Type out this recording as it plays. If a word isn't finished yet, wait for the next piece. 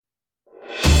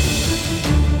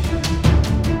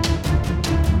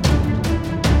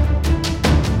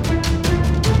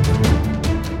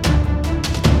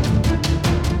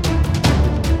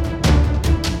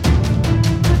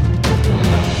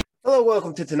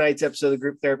to tonight's episode of the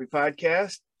Group Therapy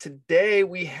Podcast. Today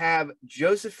we have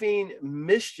Josephine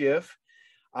Mischief.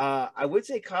 I would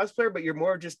say cosplayer, but you're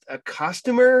more just a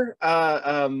costumer.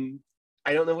 I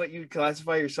don't know what you'd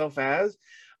classify yourself as.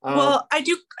 Well, I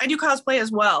do cosplay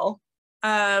as well.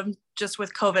 Just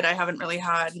with COVID, I haven't really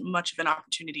had much of an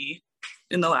opportunity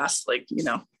in the last 2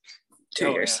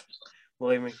 years. Yeah.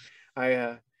 Believe me,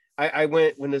 I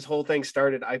went when this whole thing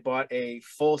started. I bought a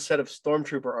full set of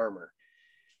Stormtrooper armor.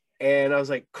 And I was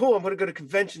like, cool, I'm going to go to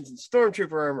conventions in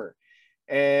Stormtrooper armor.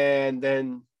 And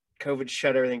then COVID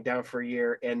shut everything down for a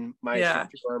year. And my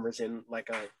Stormtrooper armor's in like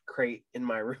a crate in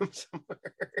my room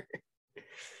somewhere.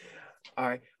 All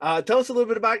right. Tell us a little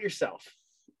bit about yourself.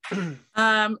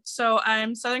 So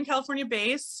I'm Southern California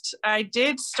based. I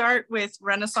did start with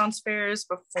Renaissance fairs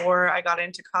before I got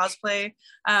into cosplay.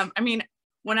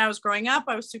 When I was growing up,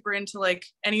 I was super into like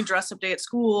any dress up day at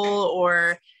school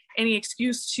or any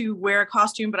excuse to wear a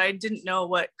costume, but I didn't know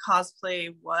what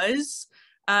cosplay was.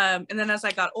 And then as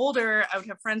I got older, I would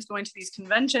have friends going to these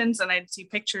conventions and I'd see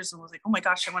pictures and was like, oh my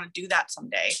gosh, I want to do that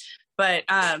someday. But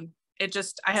I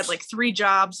had like 3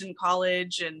 jobs in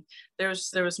college and there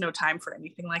was no time for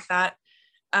anything like that.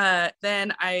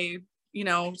 Then I,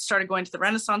 started going to the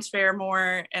Renaissance fair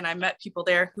more and I met people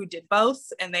there who did both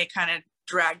and they kind of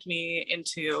dragged me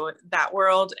into that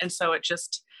world. And so it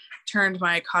just turned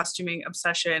my costuming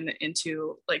obsession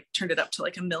turned it up to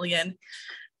like 1 million.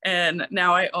 And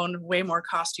now I own way more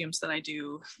costumes than I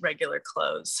do regular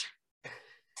clothes.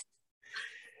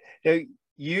 Now,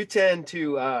 you tend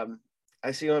to,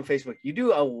 I see on Facebook, you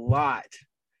do a lot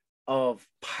of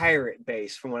pirate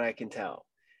base from what I can tell.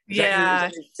 Is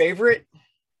that your favorite?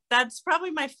 That's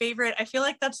probably my favorite. I feel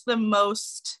like that's the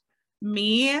most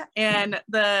me, and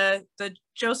the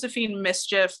Josephine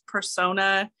Mischief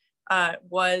persona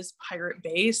was pirate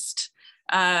based.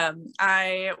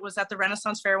 I was at the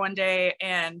Renaissance fair one day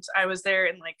and I was there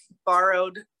in like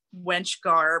borrowed wench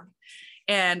garb.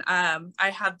 And I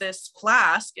had this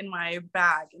flask in my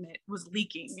bag and it was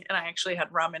leaking and I actually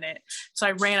had rum in it. So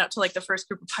I ran up to like the first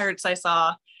group of pirates I saw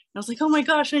and I was like, oh my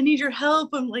gosh, I need your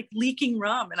help. I'm like leaking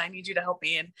rum and I need you to help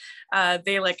me. And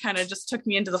they like kind of just took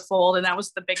me into the fold. And that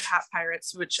was the Big Hat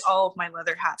Pirates, which all of my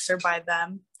leather hats are by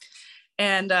them.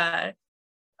 And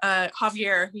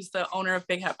Javier, who's the owner of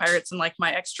Big Hat Pirates and like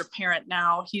my extra parent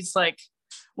now, he's like,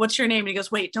 what's your name? And he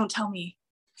goes, wait, don't tell me,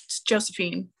 it's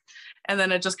Josephine. And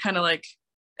then it just kind of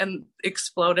and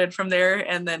exploded from there.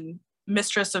 And then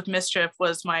Mistress of Mischief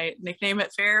was my nickname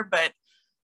at fair. But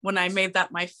when I made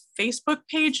that my Facebook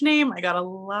page name, I got a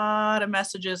lot of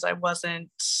messages I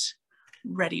wasn't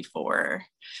ready for.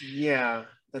 Yeah,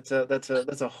 that's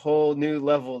a whole new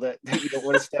level that you don't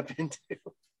want to step into.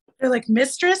 They're like,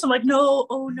 mistress? I'm like, no,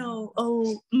 oh no,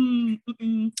 oh,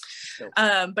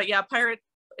 but yeah, pirate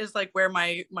is like where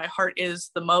my heart is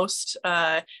the most.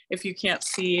 If you can't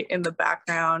see in the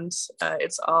background,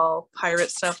 it's all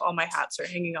pirate stuff. All my hats are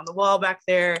hanging on the wall back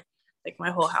there. Like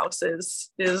my whole house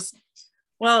is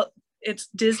well, it's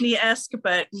Disney-esque,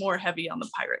 but more heavy on the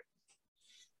pirate.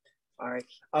 All right.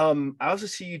 I also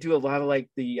see you do a lot of like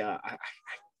the I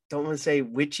don't want to say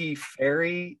witchy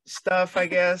fairy stuff, I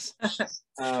guess.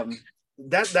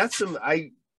 That's some,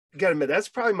 I gotta admit, that's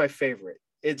probably my favorite.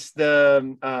 It's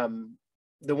the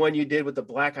one you did with the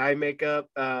black eye makeup.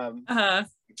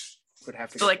 Would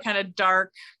have to so like kind of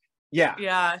dark.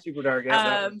 Yeah. Super dark.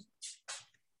 Yeah,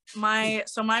 my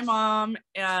mom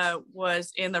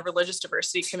was in the Religious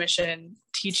Diversity Commission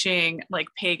teaching like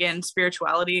pagan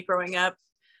spirituality growing up.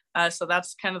 So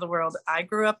that's kind of the world I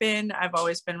grew up in. I've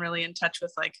always been really in touch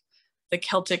with like the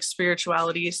Celtic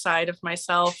spirituality side of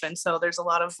myself. And so there's a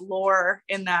lot of lore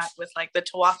in that with like the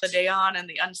Tuatha De Danann and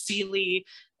the Unseelie.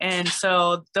 And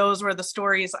so those were the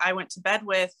stories I went to bed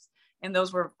with. And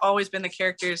those were always been the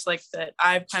characters like that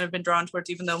I've kind of been drawn towards,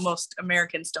 even though most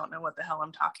Americans don't know what the hell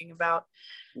I'm talking about.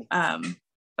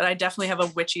 But I definitely have a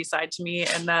witchy side to me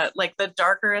and the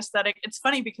darker aesthetic. It's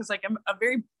funny because like I'm a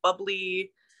very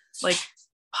bubbly, like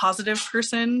positive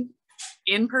person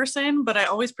in person, but I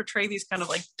always portray these kind of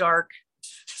like dark,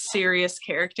 serious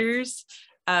characters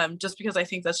just because I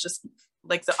think that's just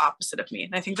like the opposite of me.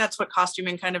 And I think that's what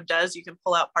costuming kind of does. You can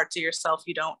pull out parts of yourself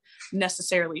you don't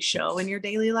necessarily show in your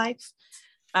daily life.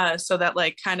 So that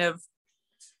like kind of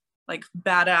like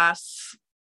badass,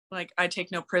 like I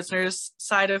take no prisoners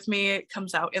side of me, it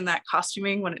comes out in that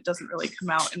costuming when it doesn't really come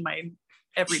out in my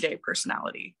everyday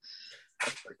personality.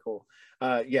 That's pretty cool.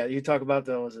 Yeah, you talk about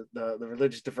the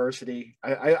religious diversity.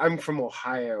 I'm from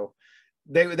Ohio.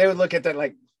 They would look at that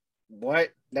like, what?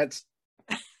 That's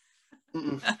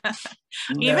Mm-mm.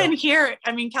 No. Even here,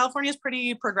 I mean, California is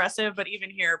pretty progressive, but even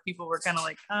here, people were kind of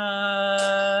like,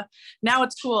 now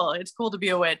it's cool. It's cool to be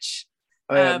a witch.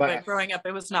 Oh yeah, But growing up,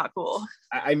 it was not cool.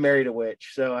 I married a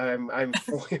witch, so I'm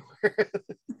fully aware.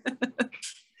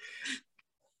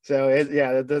 So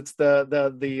yeah, that's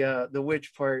the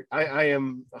witch part. I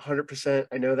am 100%.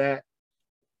 I know that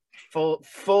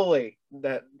fully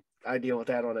that I deal with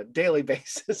that on a daily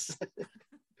basis.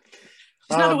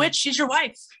 She's not a witch. She's your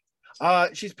wife.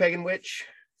 She's pagan witch.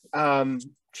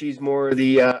 She's more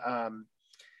the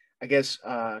I guess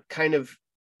kind of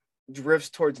drifts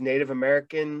towards Native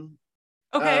American.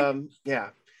 Okay. Yeah.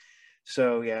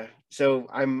 So yeah. So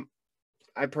I'm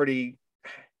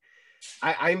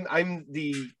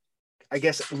the, I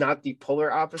guess not the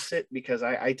polar opposite, because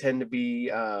I tend to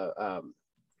be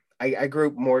I grew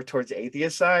up more towards the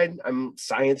atheist side. I'm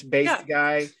science-based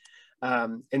guy.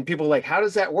 And people are like, how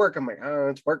does that work? I'm like, oh,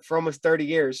 it's worked for almost 30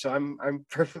 years, so I'm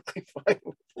perfectly fine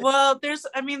with it. Well, there's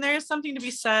something to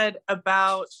be said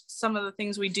about some of the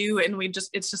things we do, and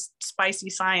it's just spicy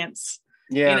science.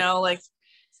 Yeah. You know, like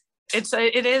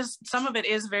it is, some of it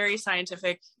is very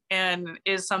scientific and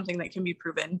is something that can be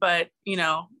proven, but you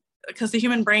know, because the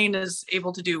human brain is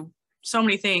able to do so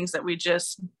many things that we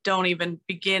just don't even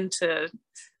begin to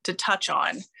touch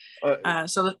on.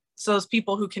 So those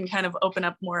people who can kind of open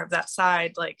up more of that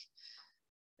side, like,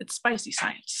 it's spicy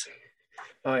science.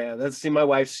 Oh yeah, my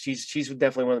wife. She's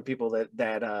definitely one of the people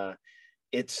that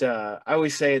it's I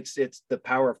always say it's the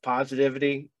power of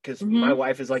positivity, because my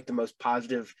wife is like the most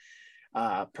positive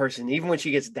person. Even when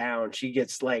she gets down, she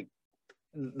gets like,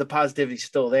 the positivity's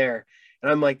still there,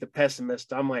 and I'm like the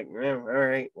pessimist. I'm like, all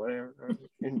right, whatever.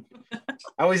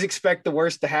 I always expect the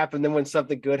worst to happen. Then when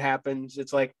something good happens,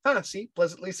 it's like, see,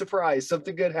 pleasantly surprised,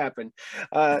 something good happened.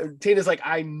 Tina's like,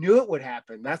 I knew it would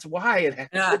happen. That's why it happened.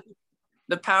 Yeah.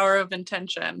 The power of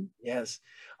intention. Yes.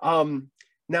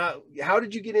 Now, how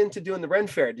did you get into doing the Ren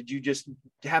Fair? Did you just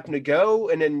happen to go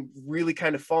and then really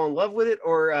kind of fall in love with it?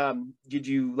 Or did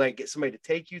you like get somebody to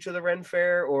take you to the Ren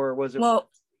Fair, or was it? Well,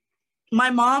 my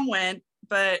mom went,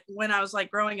 but when I was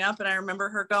like growing up, and I remember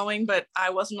her going, but I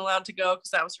wasn't allowed to go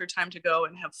because that was her time to go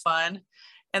and have fun.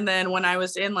 And then when I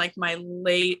was in like my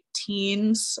late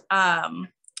teens,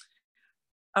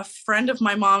 a friend of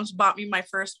my mom's bought me my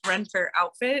first Ren Fair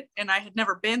outfit, and I had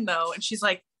never been though. And she's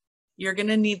like, you're going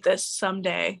to need this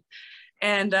someday.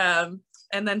 And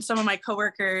then some of my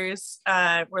coworkers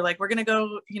were like, we're going to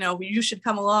go, you know, you should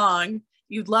come along.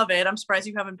 You'd love it. I'm surprised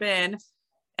you haven't been.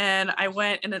 And I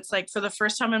went, and it's like, for the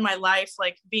first time in my life,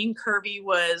 like being curvy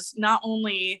was not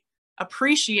only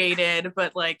appreciated,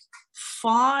 but like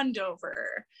fawned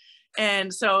over.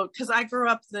 And so, because I grew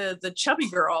up the chubby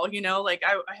girl, you know, like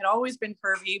I had always been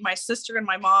curvy. My sister and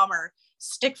my mom are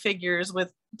stick figures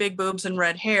with big boobs and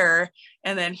red hair.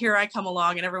 And then here I come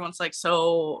along, and everyone's like,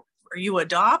 so are you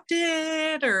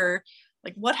adopted, or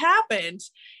like what happened?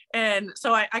 And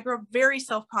so I grew up very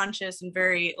self-conscious and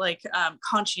very like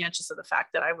conscientious of the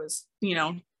fact that I was, you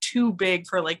know, too big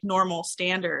for like normal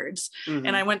standards.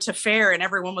 And I went to fair, and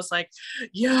everyone was like,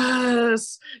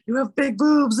 yes, you have big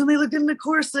boobs and they look in the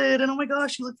corset, and oh my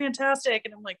gosh, you look fantastic.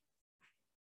 And I'm like,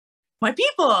 my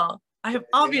people. I have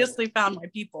obviously found my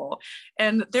people,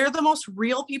 and they're the most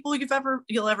real people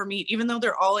you'll ever meet, even though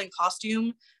they're all in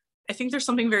costume. I think there's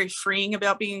something very freeing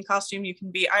about being in costume.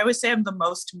 I always say I'm the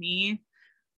most me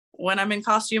when I'm in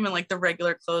costume, and like the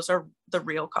regular clothes are the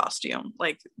real costume.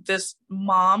 Like this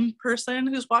mom person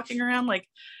who's walking around like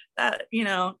that, you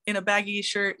know, in a baggy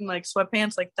shirt and like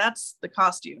sweatpants, like that's the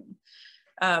costume.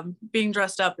 Being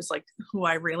dressed up is like who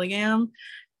I really am.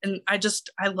 And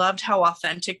I loved how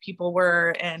authentic people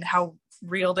were and how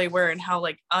real they were and how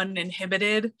like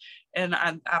uninhibited. And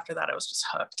after that, I was just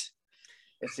hooked.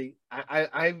 And see,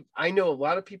 I know a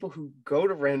lot of people who go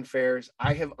to Ren Fairs.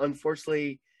 I have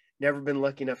unfortunately never been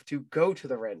lucky enough to go to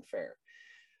the Ren Fair.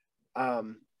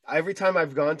 Every time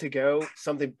I've gone to go,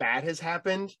 something bad has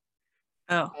happened.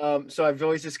 Oh. So I've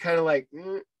always just kind of like,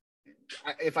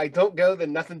 if I don't go,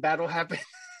 then nothing bad will happen.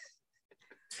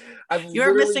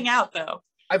 You're missing out though.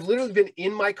 I've literally been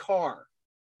in my car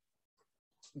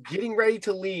getting ready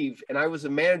to leave, and I was a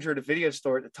manager at a video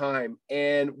store at the time,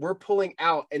 and we're pulling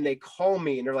out, and they call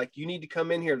me and they're like, you need to come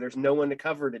in here. There's no one to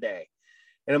cover today.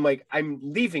 And I'm like, I'm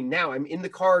leaving now. I'm in the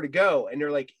car to go. And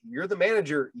they're like, you're the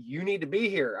manager. You need to be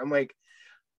here. I'm like,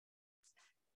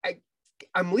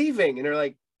 I'm leaving. And they're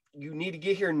like, you need to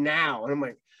get here now. And I'm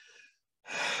like,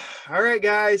 all right,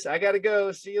 guys, I got to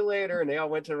go. See you later. And they all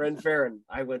went to Ren Fair, and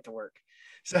I went to work.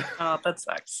 So, oh, that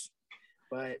sucks.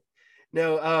 But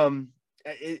no,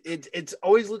 it's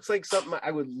always looks like something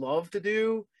I would love to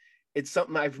do. it's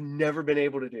something I've never been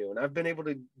able to do. And I've been able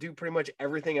to do pretty much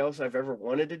everything else I've ever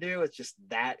wanted to do. It's just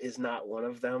that is not one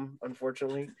of them,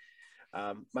 unfortunately.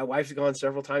 My wife's gone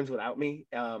several times without me.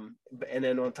 And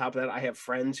then on top of that, I have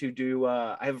friends who do,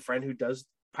 I have a friend who does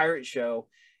pirate show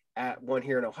at one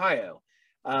here in Ohio.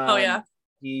 Oh yeah.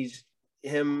 He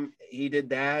did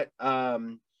that.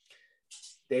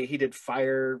 He did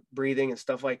fire breathing and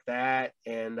stuff like that.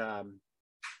 And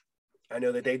I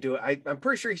know that they do it. I'm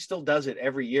pretty sure he still does it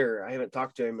every year. I haven't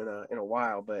talked to him in a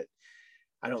while, but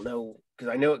I don't know,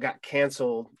 because I know it got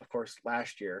canceled, of course,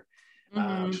 last year.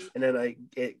 And then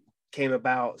it came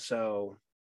about. So,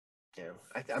 you know,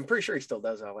 I'm pretty sure he still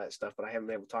does all that stuff, but I haven't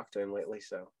been able to talk to him lately.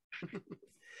 So,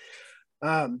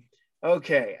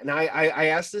 okay. And I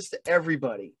asked this to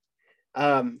everybody.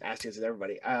 I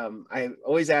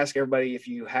always ask everybody, if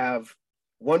you have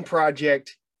one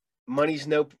project, money's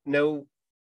no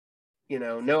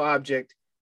object,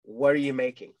 what are you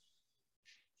making?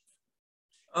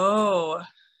 Oh,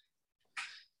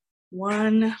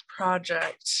 one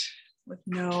project with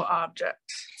no object.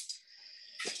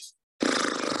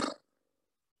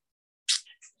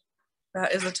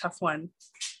 That is a tough one.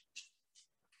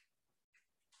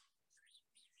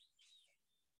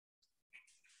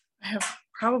 I have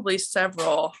probably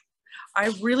several.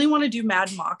 I really want to do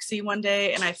Mad Moxie one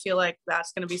day, and I feel like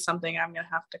that's going to be something I'm going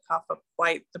to have to cough up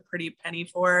quite the pretty penny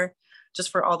for,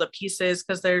 just for all the pieces,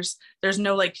 because there's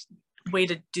no like way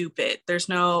to dupe it. There's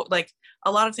no, like,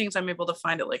 a lot of things I'm able to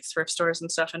find at like thrift stores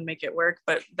and stuff and make it work,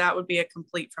 but that would be a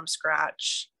complete from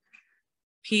scratch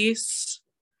piece.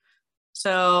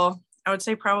 So I would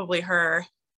say probably her.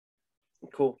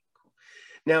 Cool.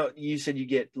 Now, you said you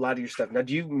get a lot of your stuff. Now,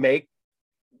 do you make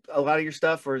a lot of your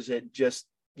stuff, or is it just,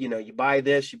 you buy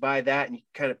this, you buy that, and you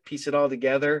kind of piece it all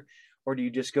together? Or do you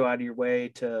just go out of your way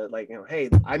to, like, hey,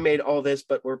 I made all this,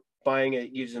 but we're buying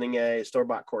it using a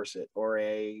store-bought corset, or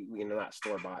not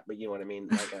store-bought, but you know what I mean?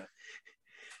 Like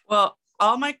Well,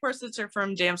 all my corsets are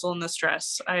from Damsel in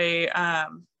Distress.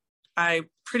 I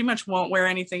pretty much won't wear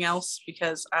anything else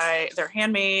because they're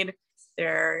handmade.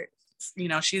 They're,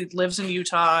 she lives in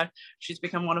Utah. She's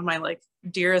become one of my like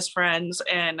dearest friends,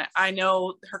 and I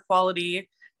know her quality,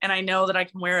 and I know that I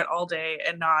can wear it all day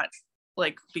and not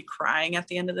like be crying at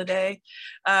the end of the day.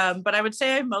 But I would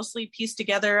say I mostly piece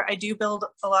together. I do build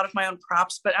a lot of my own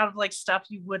props, but out of like stuff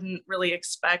you wouldn't really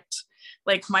expect.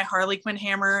 Like my Harley Quinn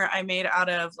hammer, I made out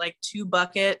of like 2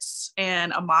 buckets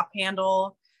and a mop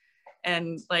handle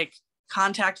and like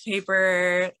contact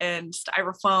paper and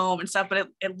styrofoam and stuff, but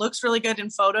it looks really good in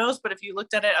photos. But if you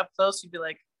looked at it up close, you'd be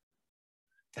like,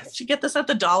 did you get this at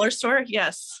the dollar store?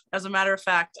 Yes. As a matter of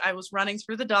fact, I was running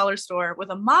through the dollar store with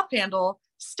a mop handle,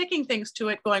 sticking things to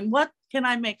it, going, what can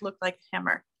I make look like a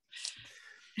hammer?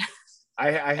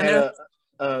 I had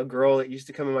a girl that used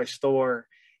to come in my store,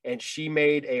 and she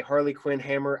made a Harley Quinn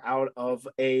hammer out of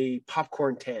a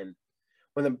popcorn tin.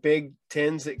 One of the big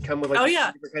tins that come with like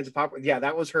different kinds of popcorn. Yeah,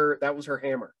 that was her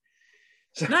hammer.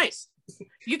 So, nice.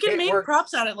 You can make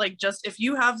props out of like, just if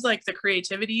you have like the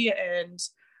creativity and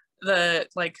the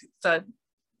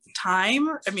time,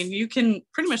 I mean, you can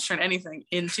pretty much turn anything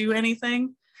into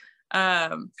anything.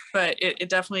 But it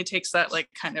definitely takes that like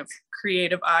kind of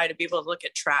creative eye to be able to look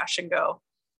at trash and go,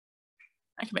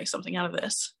 I can make something out of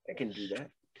this. I can do that.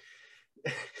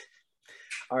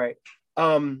 All right.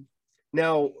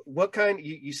 Now, what kind,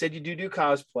 you said you do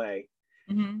cosplay.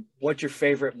 Mm-hmm. What's your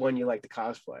favorite one you like to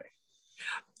cosplay?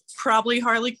 Probably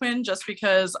Harley Quinn, just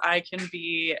because I can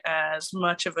be as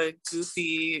much of a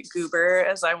goofy goober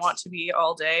as I want to be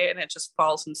all day, and it just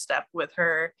falls in step with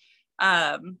her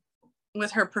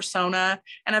persona.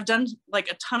 And I've done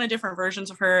like a ton of different versions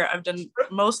of her. I've done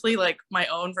mostly like my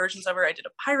own versions of her. I did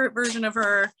a pirate version of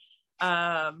her.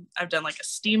 I've done like a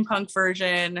steampunk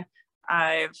version.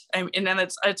 And then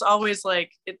it's always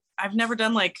like I've never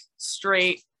done like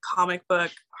straight comic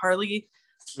book Harley,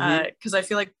 because I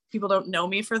feel like people don't know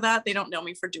me for that. They don't know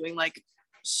me for doing like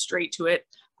straight to it.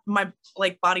 My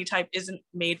like body type isn't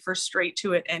made for straight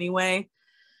to it anyway.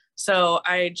 So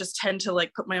I just tend to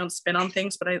like put my own spin on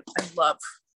things, but I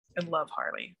love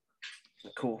Harley.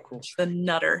 Cool. She's the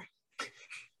nutter.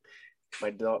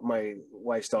 My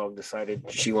wife's dog decided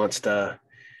she wants to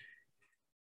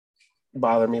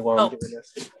bother me while I'm doing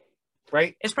this.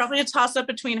 Right? It's probably a toss up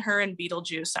between her and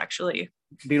Beetlejuice, actually.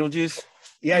 Beetlejuice?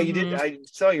 Yeah, you did. I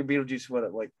saw your Beetlejuice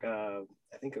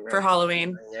I think for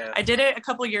Halloween. Yeah. I did it a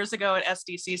couple years ago at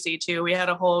SDCC too. We had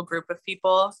a whole group of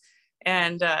people,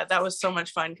 and that was so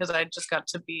much fun because I just got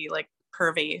to be like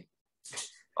pervy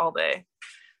all day.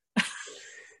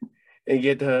 And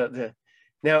you get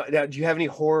now, do you have any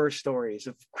horror stories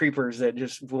of creepers that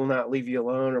just will not leave you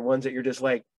alone, or ones that you're just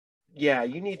like, yeah,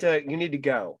 you need to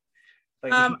go.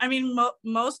 Like, I mean,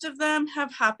 most of them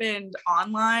have happened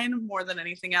online more than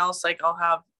anything else. Like I'll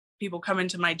have people come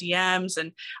into my DMs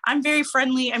and I'm very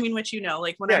friendly. I mean, which,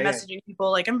 like when I'm messaging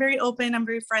people, like I'm very open, I'm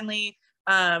very friendly.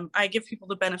 I give people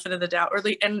the benefit of the doubt,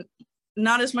 and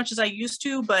not as much as I used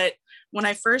to, but when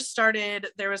I first started,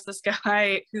 there was this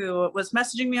guy who was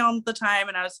messaging me all the time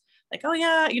and I was like, oh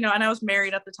yeah, and I was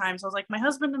married at the time. So I was like, my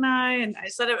husband and I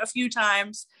said it a few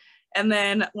times. And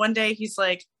then one day he's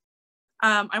like,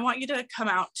 I want you to come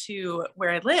out to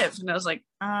where I live. And I was like,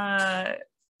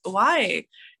 why?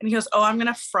 And he goes, oh, I'm going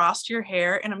to frost your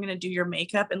hair and I'm going to do your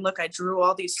makeup. And look, I drew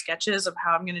all these sketches of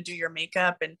how I'm going to do your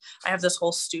makeup. And I have this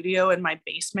whole studio in my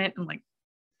basement. I'm like,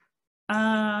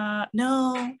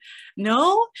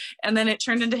 no. And then it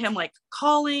turned into him like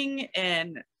calling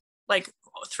and like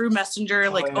through Messenger,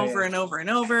 over and over and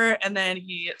over. And then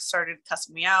he started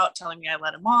cussing me out, telling me I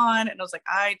let him on. And I was like,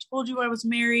 I told you I was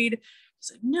married.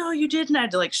 He's like, no, you didn't. I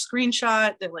had to like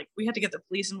screenshot that. Like we had to get the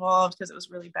police involved because it was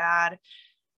really bad.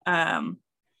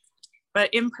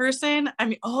 But in person, I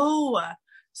mean,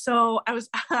 so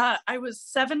I was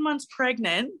 7 months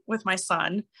pregnant with my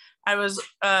son.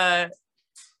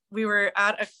 We were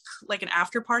at an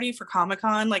after party for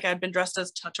Comic-Con. Like I'd been dressed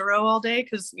as Totoro all day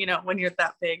because, when you're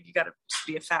that big, you got to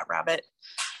be a fat rabbit.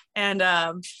 And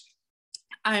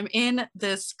I'm in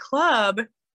this club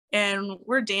and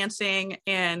we're dancing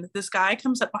and this guy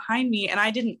comes up behind me and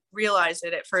I didn't realize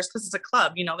it at first because it's a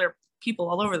club, there are people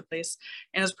all over the place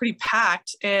and it's pretty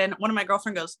packed. And one of my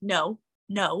girlfriend goes, no.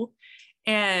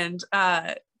 And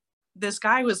this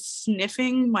guy was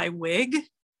sniffing my wig.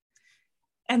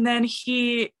 And then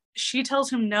she tells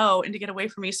him no and to get away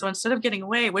from me. So instead of getting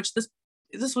away, which this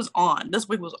wig was on,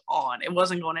 it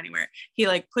wasn't going anywhere. He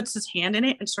like puts his hand in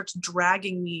it and starts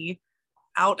dragging me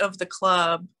out of the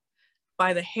club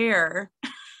by the hair.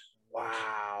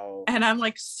 wow. And I'm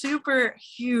like super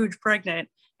huge pregnant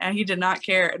and he did not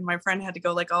care. And my friend had to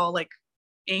go like all like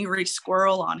angry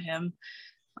squirrel on him.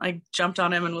 I jumped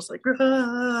on him and was like,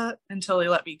 until he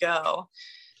let me go.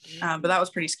 But that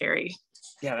was pretty scary.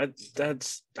 Yeah,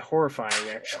 that's horrifying.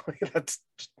 Actually, that's.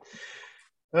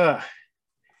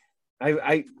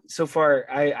 I so far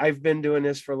I've been doing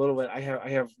this for a little bit. I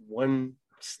have one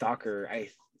stalker,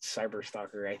 cyber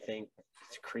stalker. I think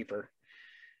it's a creeper,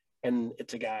 and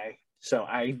it's a guy. So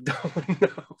I don't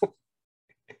know.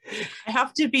 I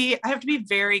have to be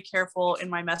very careful in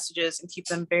my messages and keep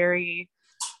them very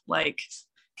like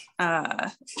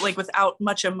without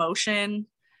much emotion.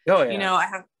 Oh yeah. I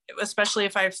have, especially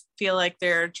if I feel like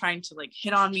they're trying to like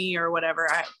hit on me or whatever,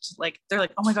 they're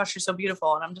like, oh my gosh, you're so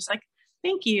beautiful. And I'm just like,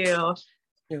 thank you.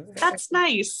 Yeah. That's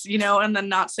nice, and then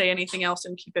not say anything else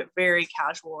and keep it very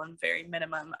casual and very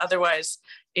minimum. Otherwise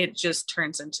it just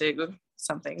turns into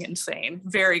something insane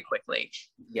very quickly.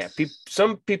 Yeah.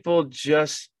 Some people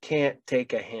just can't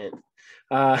take a hint.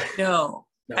 No.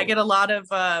 I get a lot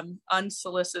of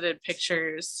unsolicited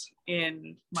pictures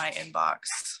in my inbox.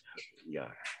 Yeah.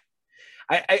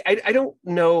 I don't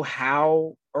know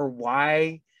how or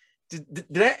why. Did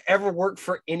that ever work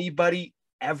for anybody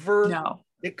ever? No.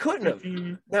 It couldn't have.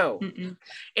 Mm-mm. No. Mm-mm.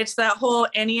 It's that whole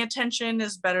any attention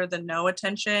is better than no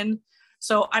attention.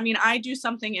 So, I mean, I do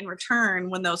something in return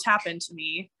when those happen to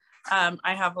me.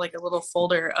 I have like a little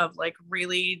folder of like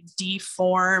really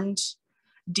deformed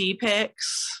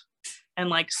D-pics and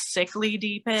like sickly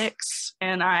D-pics,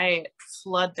 and I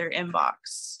flood their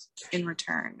inbox in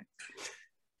return.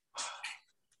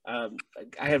 I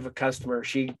have a customer,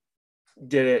 she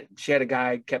did it. She had a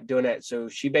guy kept doing it. So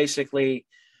she basically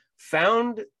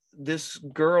found this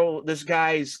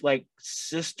guy's like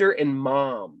sister and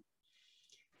mom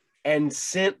and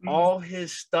sent all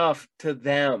his stuff to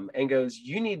them and goes,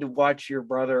 you need to watch your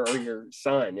brother or your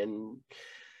son.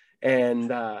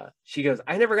 And she goes,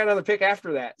 I never got another pic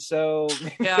after that. So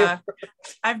yeah,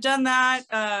 I've done that.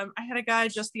 I had a guy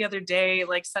just the other day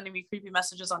like sending me creepy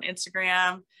messages on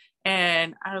Instagram,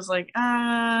 and I was like,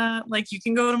 like you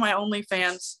can go to my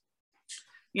OnlyFans.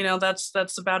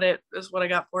 That's about it, is what I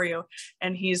got for you.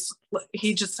 And he's like,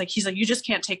 you just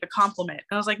can't take a compliment.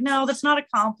 And I was like, no, that's not a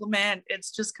compliment. It's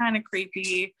just kind of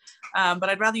creepy. But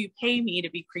I'd rather you pay me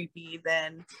to be creepy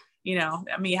than,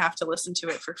 me have to listen to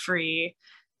it for free.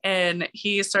 And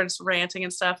he starts ranting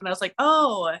and stuff. And I was like,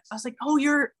 oh,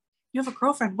 you have a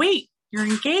girlfriend. Wait, you're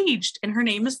engaged. And her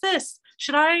name is this.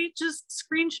 Should I just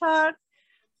screenshot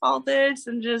all this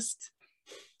and just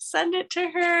send it to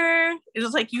her? It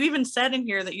was like, you even said in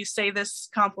here that you say this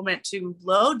compliment to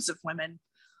loads of women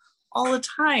all the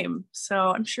time. So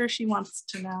I'm sure she wants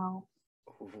to know.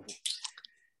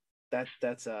 That's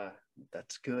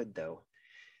good though.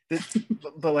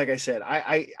 but like I said,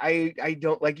 I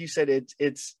don't, like you said,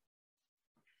 it's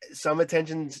some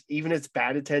attentions, even it's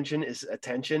bad attention is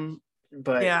attention.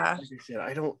 But Yeah. like I said,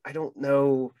 I don't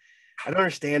know. I don't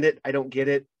understand it. I don't get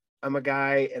it. I'm a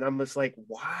guy and I'm just like,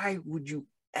 why would you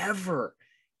ever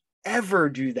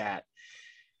do that?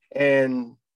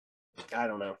 And I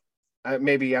don't know.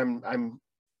 Maybe I'm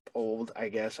old, I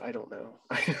guess. I don't know.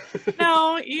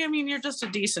 No, I mean, you're just a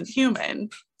decent human.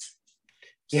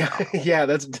 Yeah, yeah,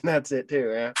 that's it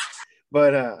too. Yeah.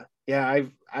 But yeah,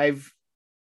 I've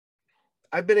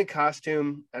been in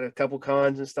costume at a couple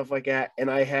cons and stuff like that,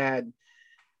 and I had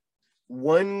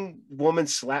one woman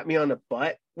slap me on the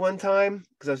butt one time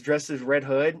because I was dressed as Red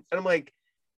Hood, and I'm like,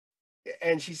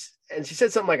 and she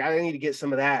said something like, I need to get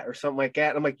some of that or something like that.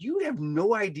 And I'm like, you have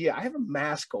no idea. I have a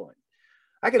mask on.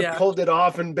 I could have pulled it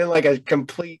off and been like a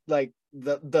complete, like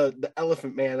the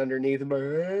elephant man underneath.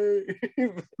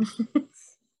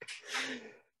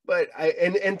 But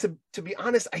to be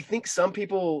honest, I think some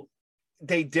people,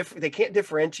 they can't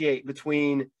differentiate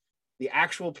between the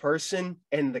actual person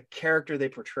and the character they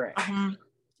portray.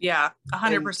 Yeah,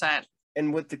 100%.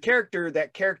 And with the character,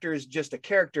 that character is just a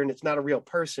character and it's not a real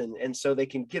person. And so they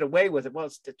can get away with it. Well,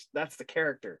 that's the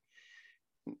character.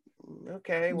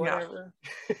 Okay, whatever.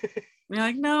 Yeah. You're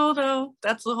like, no, though.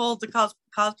 That's the whole,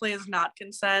 cosplay is not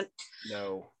consent.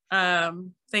 No.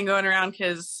 Thing going around,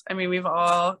 because I mean, we've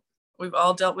all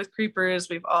dealt with creepers.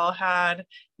 We've all had,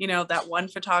 that one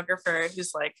photographer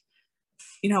who's like,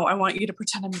 I want you to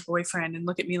pretend I'm your boyfriend and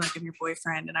look at me like I'm your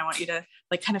boyfriend, and I want you to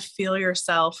like kind of feel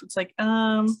yourself. It's like,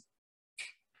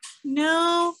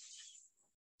 no.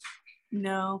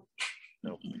 I'm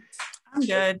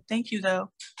good. Thank you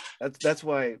though. That's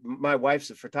why my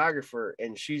wife's a photographer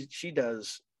and she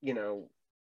does, and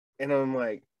I'm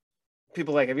like,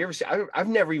 people like, have you ever seen, I've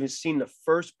never even seen the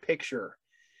first picture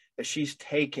that she's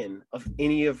taken of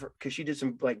any of her, because she did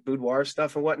some like boudoir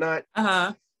stuff and whatnot.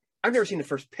 I've never seen the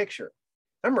first picture.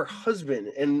 I'm her husband,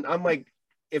 and I'm like,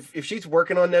 if she's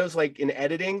working on those like in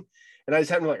editing, and I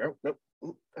just happen to like, oh nope,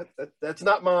 that's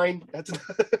not mine. That's not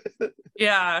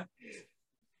yeah.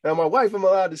 Now my wife I'm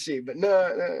allowed to see, but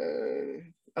no,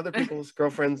 other people's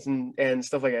girlfriends and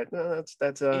stuff like that. No,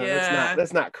 that's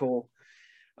not cool.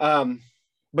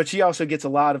 But she also gets a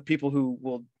lot of people who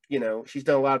will, she's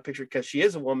done a lot of pictures because she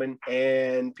is a woman,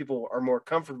 and people are more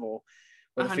comfortable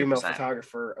with 100%. A female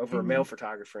photographer over a male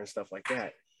photographer and stuff like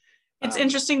that. It's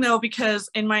interesting though, because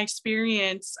in my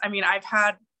experience, I mean, I've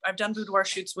done boudoir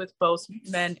shoots with both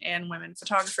men and women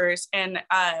photographers, and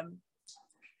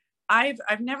I've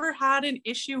never had an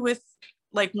issue with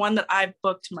like one that I've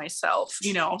booked myself,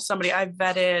 somebody I've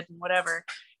vetted and whatever.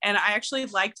 And I actually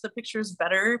liked the pictures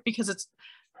better because it's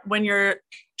when you're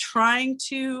trying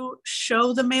to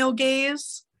show the male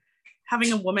gaze,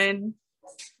 having a woman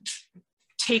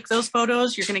take those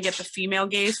photos, you're going to get the female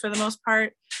gaze for the most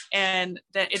part. And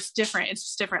that it's different. It's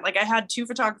just different. Like I had two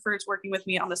photographers working with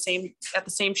me at the same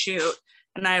shoot.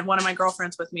 And I had one of my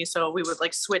girlfriends with me. So we would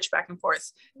like switch back and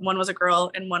forth. One was a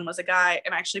girl and one was a guy.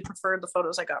 And I actually preferred the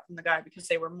photos I got from the guy because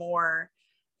they were more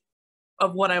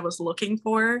of what I was looking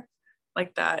for,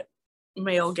 like that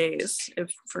male gaze,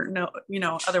 if for no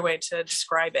other way to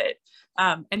describe it.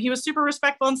 And he was super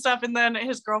respectful and stuff. And then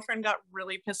his girlfriend got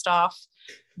really pissed off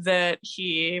that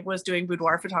he was doing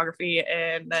boudoir photography.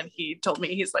 And then he told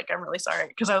me, he's like, I'm really sorry.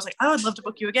 Because I was like, I would love to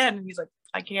book you again. And he's like,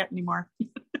 I can't anymore.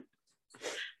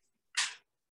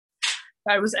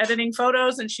 I was editing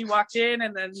photos and she walked in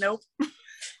and then nope.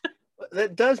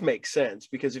 That does make sense,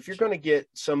 because if you're going to get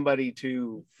somebody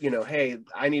to, hey,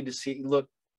 I need to look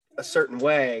a certain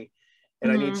way,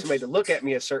 and I need somebody to look at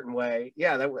me a certain way.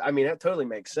 Yeah, that totally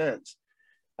makes sense.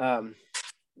 Now,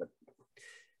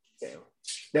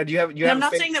 do you have? I'm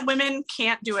not saying that women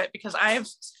can't do it, because I've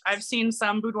seen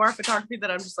some boudoir photography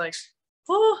that I'm just like,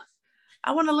 oh,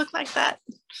 I want to look like that.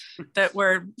 That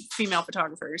were female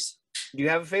photographers. Do you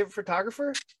have a favorite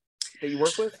photographer that you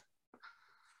work with?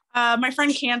 My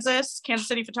friend Kansas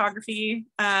City Photography.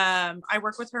 I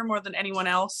work with her more than anyone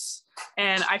else,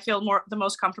 and I feel the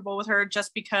most comfortable with her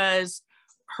just because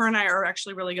her and I are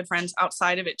actually really good friends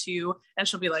outside of it too. And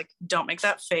she'll be like, don't make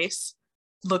that face.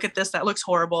 Look at this. That looks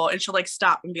horrible. And she'll like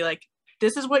stop and be like,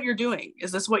 this is what you're doing.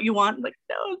 Is this what you want? I'm like,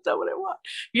 no, it's not what I want,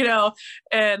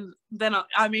 and then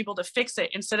I'm able to fix it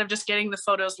instead of just getting the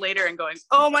photos later and going,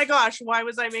 oh my gosh, why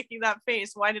was I making that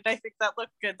face? Why did I think that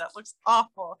looked good? That looks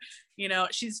awful.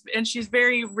 She's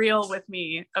very real with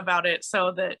me about it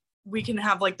so that we can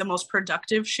have like the most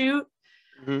productive shoot.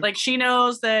 Like she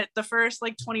knows that the first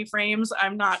like 20 frames,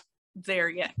 I'm not there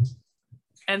yet.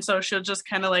 And so she'll just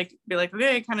kind of like be like,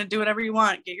 okay, kind of do whatever you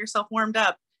want, get yourself warmed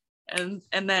up. And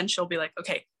then she'll be like,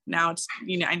 okay, Now it's,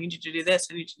 you know, I need you to do this,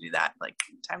 I need you to do that. Like,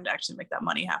 time to actually make that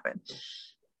money happen.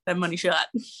 That money shot.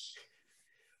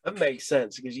 That makes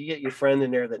sense, because you get your friend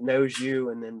in there that knows you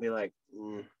and then be like,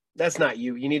 that's not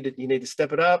you. You need to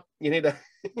step it up. You need to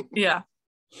Yeah.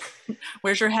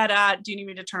 Where's your head at? Do you need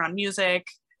me to turn on music?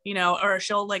 You know, or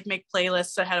she'll like make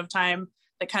playlists ahead of time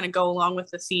that kind of go along with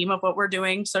the theme of what we're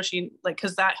doing. So she like,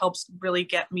 cause that helps really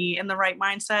get me in the right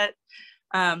mindset.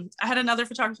 I had another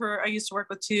photographer I used to work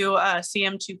with too,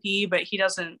 CM2P, but he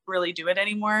doesn't really do it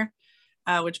anymore,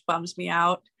 which bums me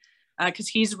out, because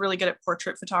he's really good at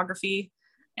portrait photography,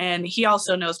 and he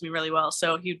also knows me really well.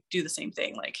 So he'd do the same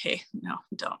thing, like, hey, no,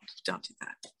 don't do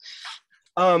that.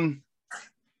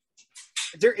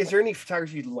 Is there any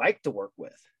photography you'd like to work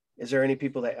with? Is there any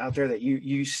people that out there that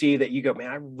you see that you go, man,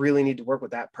 I really need to work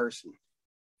with that person?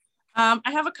 I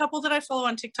have a couple that I follow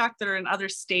on TikTok that are in other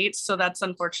states, so that's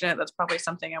unfortunate. That's probably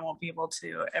something I won't be able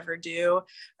to ever do.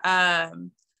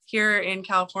 Here in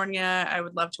California, I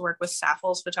would love to work with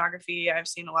Saffels Photography. I've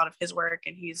seen a lot of his work,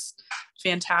 and he's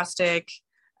fantastic.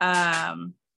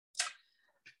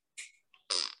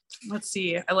 Let's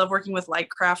see. I love working with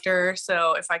Lightcrafter,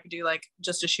 so if I could do like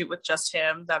just a shoot with just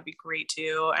him, that'd be great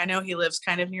too. I know he lives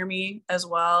kind of near me as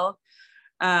well.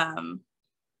 But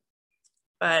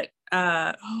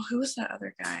who was that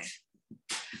other guy?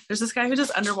 There's this guy who does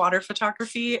underwater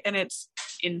photography, and it's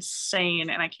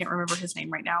insane, and I can't remember his name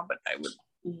right now, but I would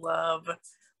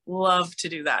love to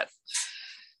do that.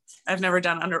 I've never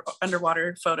done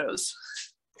underwater photos.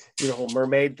 Do the whole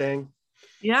mermaid thing?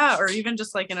 Yeah, or even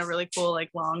just like in a really cool,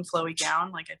 like long flowy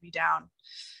gown, like I'd be down.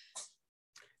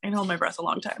 I can hold my breath a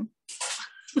long time.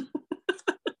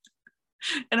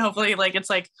 And hopefully like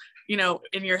it's like, you know,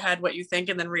 in your head what you think,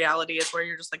 and then reality is where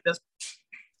you're just like this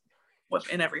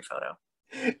in every photo.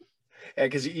 Yeah,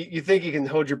 because you think you can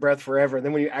hold your breath forever, and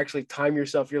then when you actually time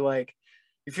yourself, you're like,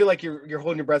 you feel like you're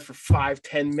holding your breath for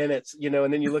 5-10 minutes, you know,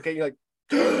 and then you look at it, you're like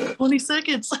 20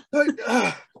 seconds.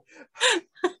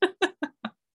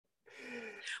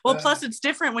 Well, plus it's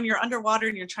different when you're underwater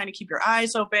and you're trying to keep your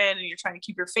eyes open and you're trying to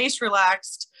keep your face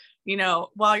relaxed, you know,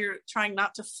 while you're trying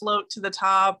not to float to the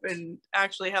top and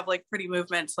actually have like pretty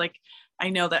movements. Like,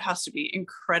 I know that has to be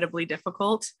incredibly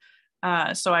difficult.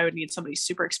 So I would need somebody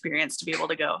super experienced to be able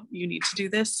to go, you need to do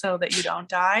this so that you don't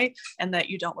die and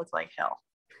that you don't look like hell.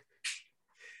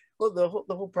 Well, the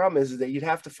whole problem is that you'd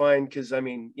have to find, because I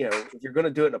mean, you know, if you're going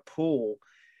to do it in a pool,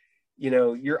 you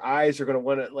know, your eyes are going to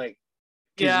want to like,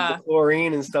 yeah,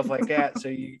 chlorine and stuff like that. So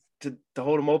you to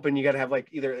hold them open, you got to have like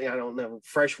either, I don't know,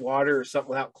 fresh water or something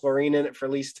without chlorine in it for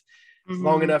at least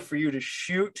long enough for you to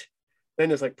shoot.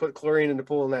 Then it's like, put chlorine in the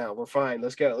pool now. We're fine.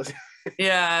 Let's go.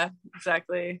 Yeah,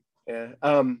 exactly. Yeah.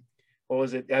 What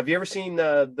was it? Have you ever seen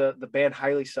the band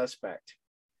Highly Suspect?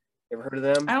 Ever heard of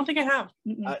them? I don't think I have.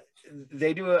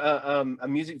 They do a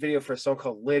music video for a song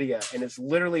called Lydia, and it's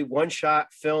literally one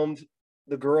shot filmed.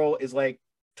 The girl is like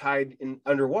tied in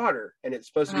underwater, and it's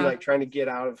supposed to be like trying to get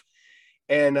out of,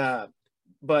 and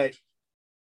but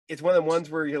it's one of the ones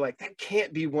where you're like, that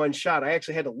can't be one shot. I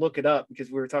actually had to look it up because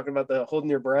we were talking about the holding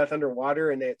your breath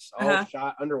underwater, and it's all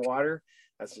shot underwater.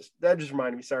 That just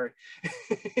reminded me, sorry.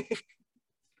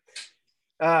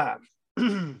 Yeah,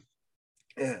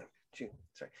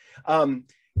 sorry.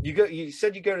 You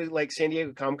said you go to like San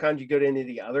Diego Comic-Con. Do you go to any of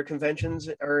the other conventions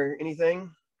or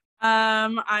anything?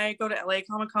 I go to LA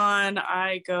Comic-Con.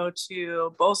 I go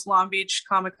to both Long Beach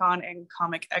Comic-Con and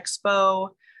Comic Expo.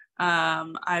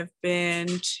 I've been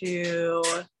to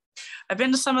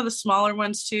some of the smaller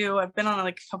ones too. I've been on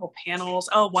like a couple panels.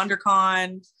 Oh,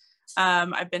 WonderCon.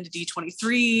 I've been to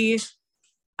D23,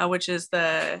 which is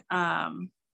the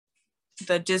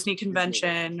Disney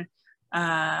convention.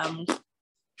 I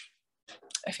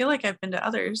feel like I've been to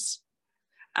others.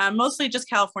 Mostly just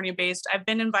California based. I've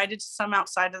been invited to some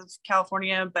outside of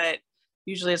California, but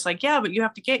usually it's like, yeah, but you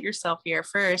have to get yourself here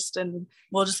first and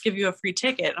we'll just give you a free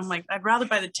ticket. I'm like, I'd rather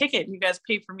buy the ticket and you guys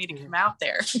pay for me to come out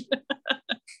there.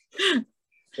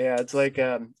 Yeah, it's like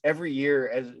every year,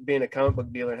 as being a comic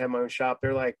book dealer and have my own shop,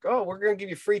 they're like, oh, we're going to give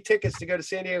you free tickets to go to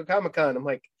San Diego Comic-Con. I'm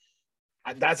like,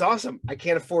 that's awesome. I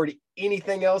can't afford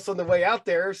anything else on the way out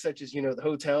there, such as, you know, the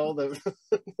hotel.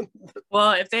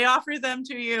 Well, if they offer them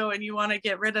to you and you want to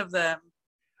get rid of them.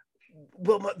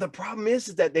 Well, the problem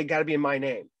is that they got to be in my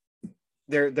name.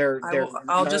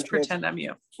 I'll just pretend I'm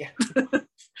you. Yeah.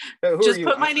 Just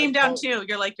put my name down too.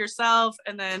 You're like yourself,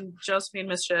 and then Josephine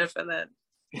Mischief, and then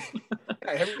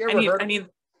haven't you ever heard?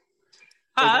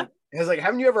 I was like,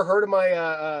 haven't you ever heard of my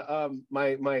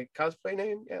cosplay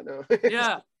name? Yeah, no.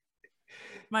 Yeah.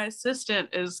 My assistant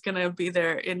is gonna be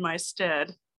there in my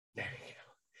stead. There you go.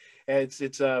 It's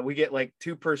we get like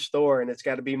 2 per store, and it's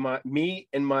got to be me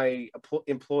and my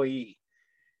employee,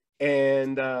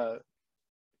 and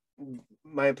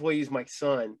my employee is my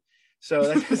son.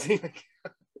 So that doesn't even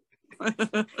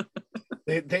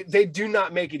they do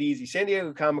not make it easy. San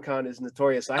Diego Comic-Con is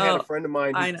notorious. I had a friend of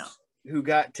mine who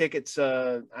got tickets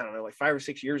I don't know, like 5 or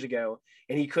 6 years ago,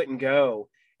 and he couldn't go.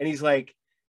 And he's like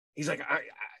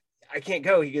I can't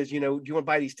go. He goes, you know, do you want to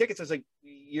buy these tickets? I was like,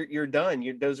 you're done.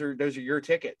 Those are your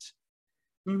tickets.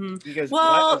 Mm-hmm. He goes,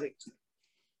 well, what? I was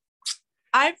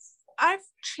like, I've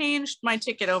changed my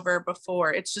ticket over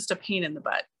before. It's just a pain in the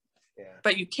butt. Yeah.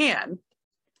 But you can.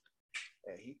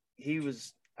 Yeah, he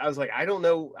was. I was like, I don't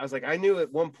know. I was like, I knew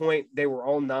at one point they were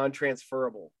all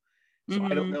non-transferable. So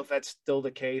I don't know if that's still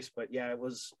the case, but yeah, it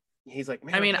was. He's like,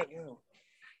 man, I mean, I can't go.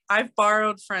 I've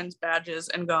borrowed friends' badges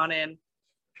and gone in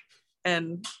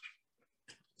and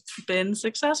been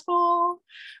successful,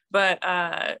 but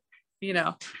you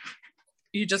know,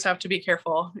 you just have to be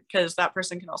careful because that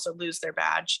person can also lose their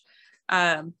badge.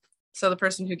 So the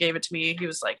person who gave it to me, he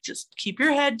was like, just keep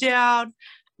your head down,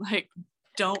 like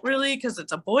don't really, because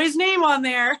it's a boy's name on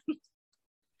there.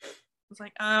 I was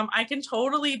like, I can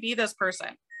totally be this person.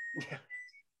 Yeah.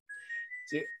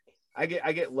 See, I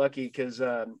get lucky because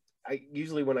I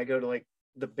usually, when I go to like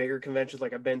the bigger conventions,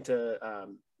 like I've been to,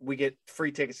 we get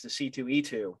free tickets to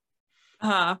C2E2.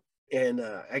 And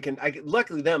I can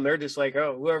luckily they're just like,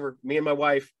 oh, whoever, me and my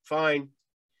wife, fine.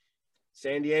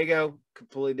 San Diego,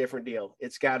 completely different deal.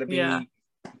 It's got to be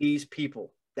these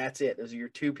people. That's it. Those are your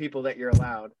 2 people that you're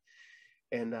allowed.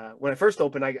 And when I first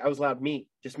opened, I was allowed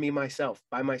just me, myself,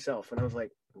 by myself. And I was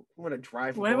like, I want to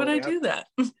drive. Why would I do that?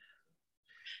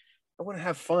 I want to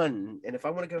have fun. And if I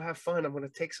want to go have fun, I'm going to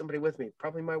take somebody with me,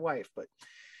 probably my wife. But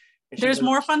there's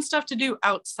more fun stuff to do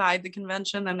outside the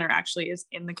convention than there actually is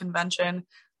in the convention.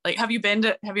 Like, have you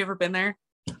ever been there?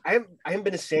 I haven't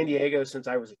been to San Diego since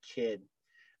I was a kid.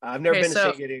 I've never been to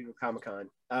San Diego Comic-Con.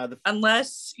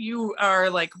 Unless you are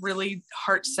like really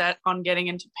heart set on getting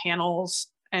into panels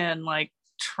and like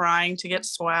trying to get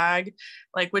swag,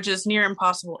 like, which is near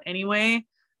impossible anyway.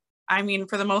 I mean,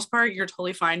 for the most part, you're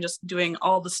totally fine just doing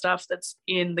all the stuff that's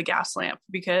in the gas lamp,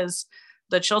 because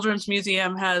the Children's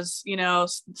Museum has, you know,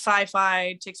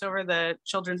 Sci-Fi takes over the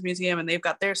Children's Museum and they've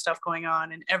got their stuff going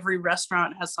on, and every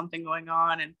restaurant has something going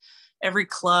on, and every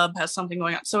club has something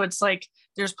going on. So it's like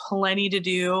there's plenty to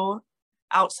do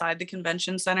outside the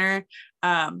convention center.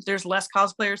 There's less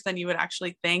cosplayers than you would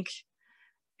actually think.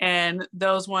 And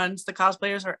those ones, the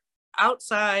cosplayers are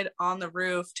outside on the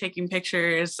roof taking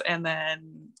pictures, and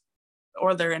then,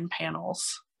 or they're in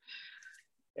panels.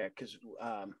 Yeah, because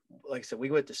like I said,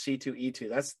 we went to C2E2.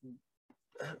 That's,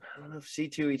 I don't know if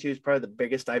C2E2 is probably the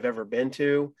biggest I've ever been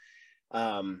to.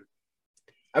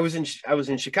 I was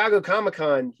in Chicago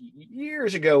Comic-Con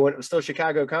years ago when it was still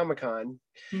Chicago Comic-Con.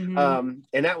 And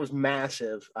that was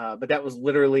massive. But that was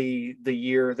literally the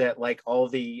year that like all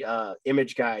the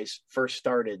Image guys first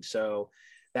started. So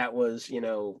that was, you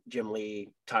know, Jim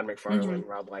Lee, Todd McFarlane,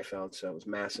 Rob Liefeld. So it was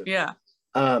massive. Yeah.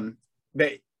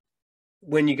 But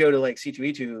when you go to like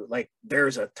C2E2, like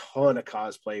there's a ton of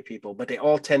cosplay people, but they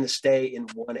all tend to stay in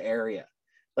one area.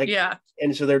 Like, yeah.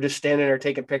 And so they're just standing there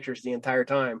taking pictures the entire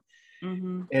time.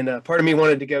 And part of me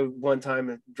wanted to go one time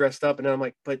and dressed up, and then I'm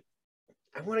like, but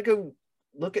I want to go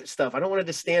look at stuff. I don't want to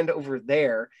just stand over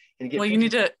there and get. Well, you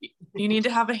need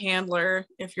to have a handler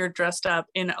if you're dressed up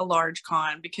in a large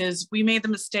con, because we made the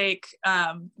mistake.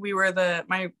 We were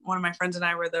one of my friends and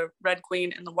I were the Red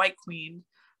Queen and the White Queen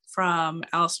from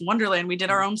Alice in Wonderland. We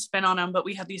did our own spin on them, but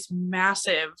we had these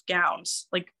massive gowns,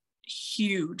 like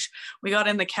huge. We got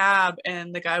in the cab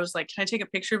and the guy was like, can I take a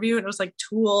picture of you? And it was like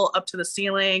tulle up to the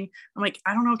ceiling. I'm like,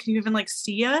 I don't know, can you even like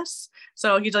see us?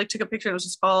 So he like took a picture. It was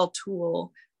just all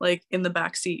tulle like in the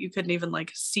back seat. You couldn't even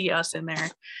like see us in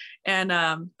there.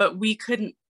 And but we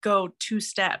couldn't go 2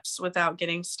 steps without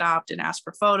getting stopped and asked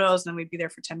for photos, and then we'd be there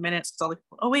for 10 minutes. So like,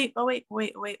 oh wait.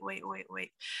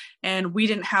 And we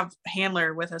didn't have a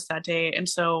handler with us that day, and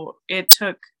so it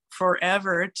took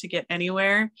forever to get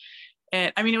anywhere.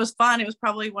 And I mean, it was fun. It was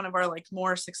probably one of our like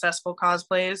more successful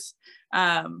cosplays.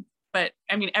 But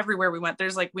I mean, everywhere we went,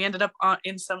 there's like, we ended up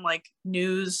in some like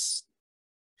news,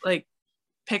 like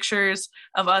pictures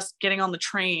of us getting on the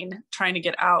train, trying to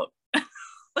get out,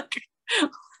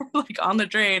 like on the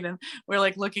train. And we're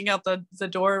like looking out the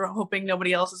door, hoping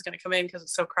nobody else is going to come in because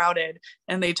it's so crowded.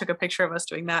 And they took a picture of us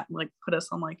doing that and like put us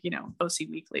on like, you know, OC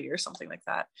Weekly or something like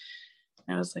that.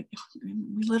 And I was like,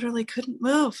 we literally couldn't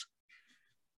move.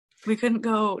 We couldn't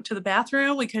go to the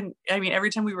bathroom. We couldn't, I mean, every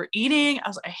time we were eating, I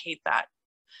was like, I hate that.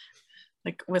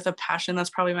 Like with a passion. That's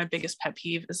probably my biggest pet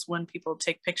peeve, is when people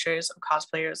take pictures of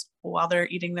cosplayers while they're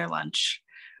eating their lunch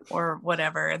or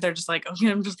whatever. They're just like, okay,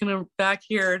 I'm just gonna back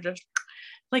here, just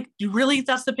like, really,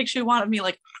 that's the picture you want of me,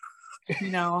 like,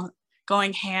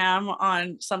 going ham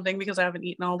on something because I haven't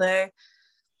eaten all day.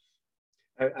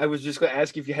 I was just going to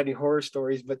ask you if you had any horror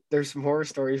stories, but there's some horror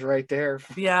stories right there.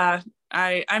 Yeah,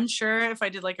 I'm sure if I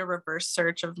did like a reverse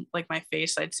search of like my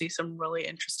face, I'd see some really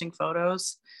interesting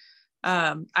photos.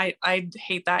 I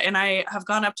hate that, and I have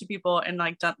gone up to people and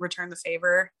like returned the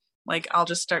favor. Like, I'll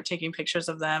just start taking pictures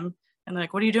of them, and they're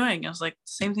like, "What are you doing?" I was like,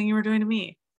 "Same thing you were doing to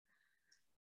me."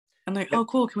 I'm like, "Oh,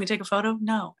 cool. Can we take a photo?"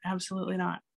 No, absolutely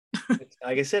not.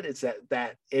 Like I said, it's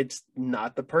that it's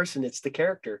not the person, it's the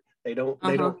character. They don't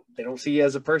Uh-huh. they don't see you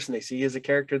as a person. They see you as a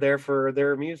character there for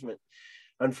their amusement,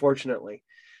 unfortunately.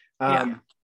 Yeah.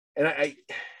 And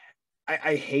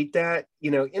I hate that,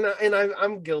 and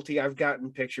I'm guilty. I've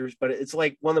gotten pictures, but it's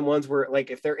like one of the ones where,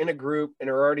 like, if they're in a group and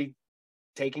are already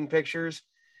taking pictures,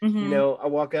 Mm-hmm. I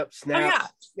walk up, Oh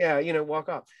snap, yeah, walk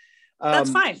off. that's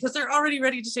fine because they're already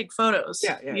ready to take photos.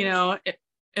 Yeah.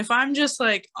 If I'm just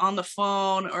like on the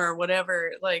phone or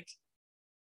whatever, like,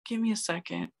 give me a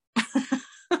second.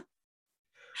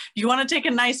 You want to take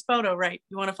a nice photo, right?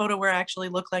 You want a photo where I actually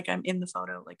look like I'm in the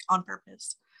photo, like on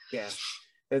purpose. Yeah.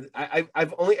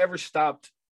 I've only ever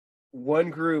stopped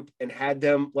one group and had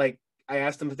them, like, I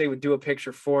asked them if they would do a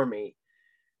picture for me,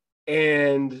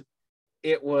 and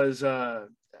it was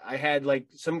I had, like,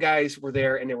 some guys were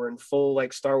there and they were in full,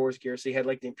 like, Star Wars gear, so you had,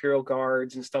 like, the Imperial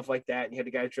Guards and stuff like that, and you had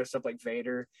the guys dressed up like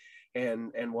Vader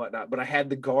and whatnot. But I had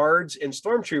the guards and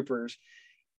stormtroopers,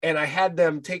 and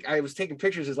I was taking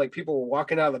pictures as, like, people were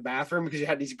walking out of the bathroom, because you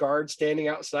had these guards standing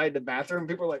outside the bathroom.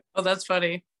 People were like, Oh, that's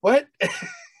funny. what?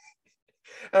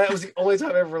 And that was the only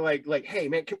time I ever, like, hey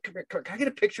man, come here, can I get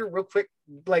a picture real quick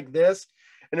like this?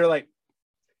 And they're like,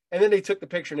 and then they took the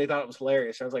picture and they thought it was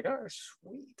hilarious. I was like, oh,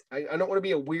 sweet. I don't want to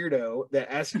be a weirdo that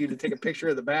asks you to take a picture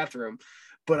of the bathroom,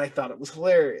 but I thought it was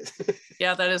hilarious.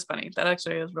 Yeah, that is funny. That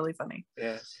actually is really funny.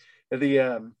 Yeah.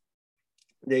 The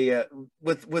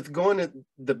with going to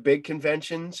the big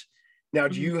conventions now,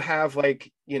 do you have,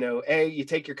 like, you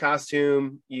take your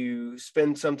costume, you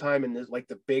spend some time in like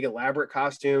the big elaborate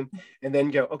costume, and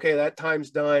then go, okay, that time's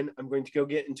done, I'm going to go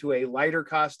get into a lighter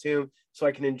costume so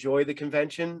I can enjoy the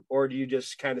convention? Or do you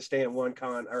just kind of stay in one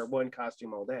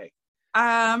costume all day?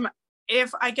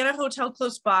 If I get a hotel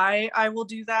close by, I will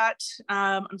do that.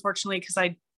 Unfortunately, because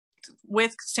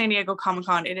with San Diego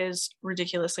Comic-Con, it is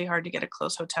ridiculously hard to get a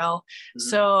close hotel. Mm-hmm.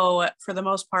 So for the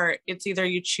most part, it's either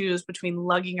you choose between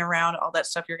lugging around all that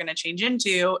stuff you're going to change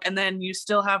into, and then you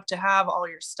still have to have all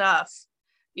your stuff.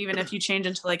 Even if you change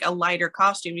into like a lighter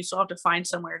costume, you still have to find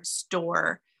somewhere to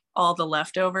store all the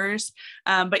leftovers.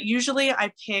 But usually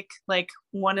I pick like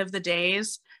one of the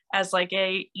days as like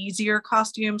a easier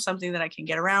costume, something that I can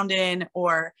get around in,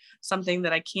 or something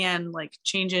that I can like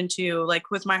change into. Like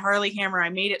with my Harley hammer, I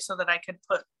made it so that I could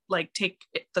take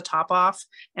the top off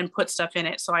and put stuff in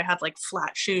it. So I had like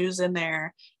flat shoes in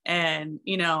there, and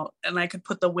and I could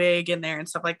put the wig in there and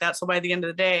stuff like that. So by the end of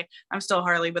the day, I'm still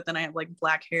Harley, but then I have like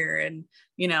black hair and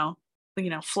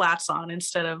flats on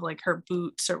instead of like her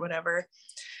boots or whatever.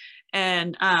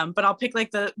 And but I'll pick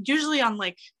like usually on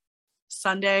like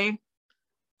Sunday,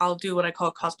 I'll do what I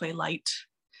call cosplay light.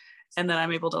 And then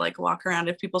I'm able to like walk around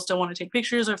if people still want to take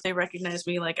pictures, or if they recognize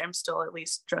me, like I'm still at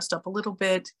least dressed up a little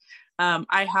bit.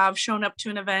 I have shown up to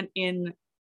an event in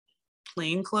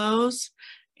plain clothes,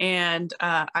 and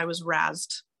I was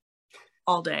razzed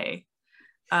all day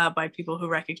by people who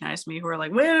recognized me, who are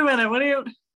like, wait a minute,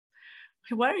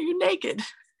 why are you naked?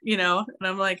 And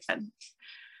I'm like, I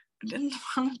didn't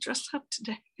want to dress up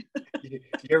today. You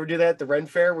ever do that at the Ren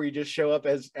Fair, where you just show up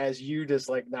as you, just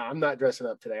like, nah, I'm not dressing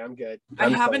up today, I'm good? I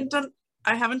haven't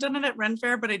done it at Ren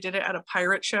Fair, but I did it at a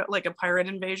pirate show, like a pirate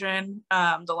invasion,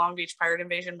 the Long Beach Pirate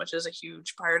Invasion, which is a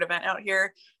huge pirate event out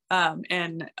here. My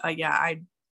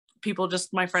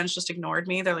friends just ignored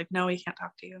me. They're like, no, we can't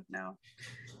talk to you.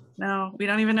 No, we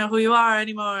don't even know who you are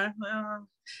anymore.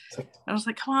 I was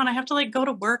like, come on, I have to like go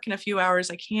to work in a few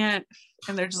hours. I can't.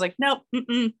 And they're just like, nope,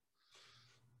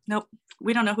 nope,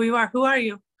 we don't know who you are. Who are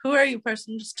you? Who are you,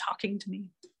 person just talking to me?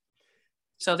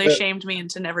 So they shamed me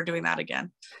into never doing that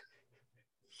again.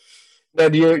 Now,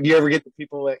 do you ever get the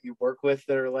people that you work with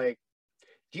that are like,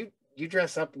 do you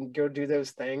dress up and go do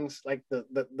those things? Like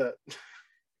the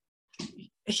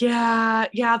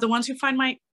Yeah, the ones who find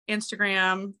my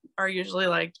Instagram are usually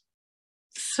like,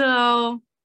 so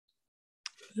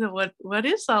what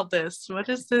is all this? What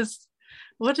is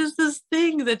this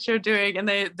thing that you're doing? And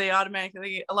they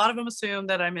automatically, a lot of them assume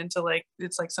that I'm into like,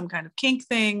 it's like some kind of kink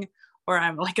thing, or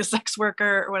I'm like a sex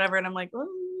worker or whatever. And I'm like,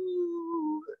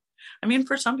 ooh. I mean,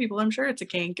 for some people, I'm sure it's a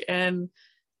kink. And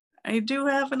I do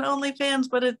have an OnlyFans,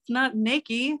 but it's not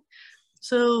naked.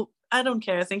 So I don't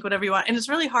care. I think whatever you want. And it's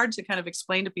really hard to kind of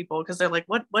explain to people because they're like,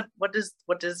 what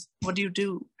do you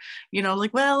do? You know,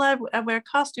 like, well, I wear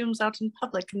costumes out in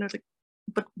public. And they're like,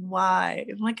 but why?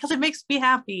 I'm like, because it makes me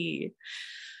happy.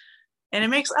 And it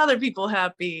makes other people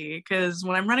happy because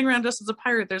when I'm running around dressed as a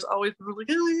pirate, there's always people like,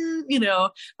 oh, you know,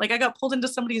 like I got pulled into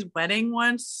somebody's wedding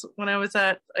once when I was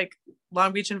at like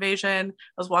Long Beach Invasion. I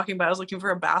was walking by, I was looking for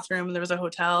a bathroom and there was a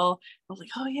hotel. I was like,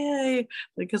 oh, yay.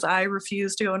 Because I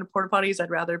refuse to go into porta potties. I'd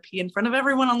rather pee in front of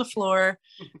everyone on the floor.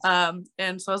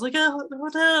 And so I was like, oh, the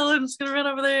hotel, I'm just going to run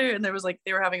over there. And there was like,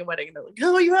 they were having a wedding and they're like,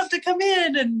 oh, you have to come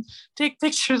in and take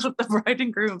pictures with the bride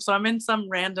and groom. So I'm in some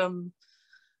random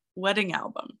wedding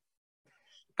album.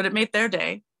 But it made their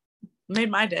day, made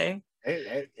my day.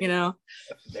 You know,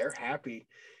 they're happy.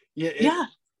 Yeah.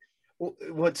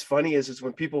 What's funny is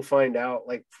when people find out,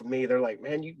 like for me, they're like,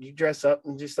 man, you dress up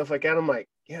and do stuff like that. I'm like,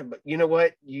 yeah, but you know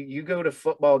what? You go to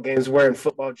football games wearing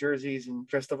football jerseys and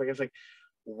dressed up like, it's like,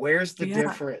 where's the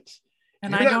difference?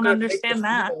 And I don't understand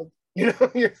that. You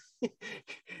know, you're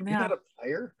not a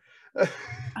player.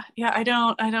 Yeah, I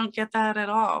don't get that at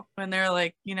all. When they're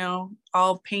like, you know,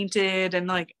 all painted and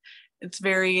like it's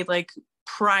very like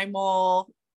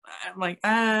primal. I'm like,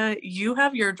 you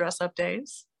have your dress up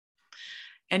days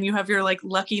and you have your like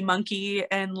lucky monkey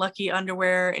and lucky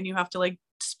underwear and you have to like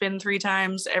spin 3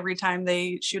 times every time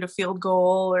they shoot a field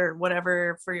goal or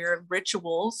whatever for your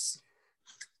rituals.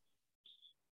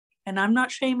 And I'm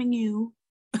not shaming you.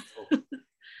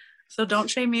 So don't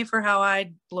shame me for how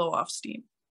I blow off steam.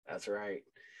 That's right.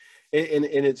 And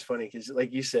it's funny because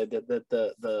like you said that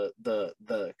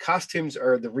the costumes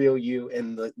are the real you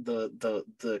and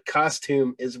the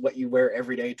costume is what you wear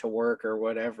every day to work or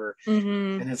whatever.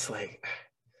 And it's like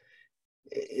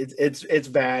it's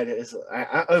bad.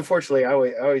 I unfortunately I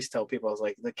always tell people, I was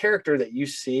like, the character that you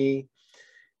see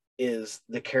is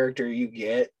the character you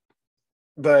get,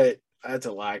 but that's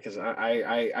a lie because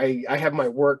I have my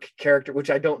work character, which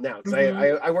I don't now because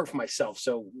I work for myself,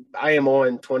 so I am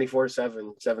on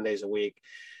 24/7 7 days a week.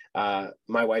 My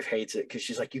wife hates it because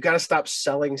she's like, you got to stop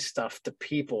selling stuff to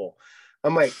people.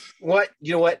 I'm like, what?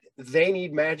 You know what? They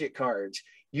need magic cards.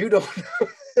 You don't know.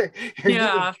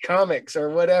 You're comics or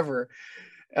whatever.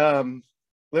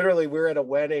 Literally, we're at a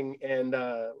wedding and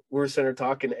we were sitting there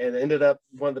talking, and ended up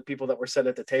one of the people that we're sitting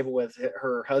at the table with,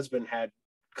 her husband had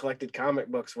collected comic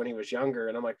books when he was younger,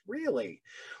 and I'm like, really?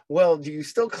 Well, do you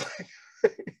still collect?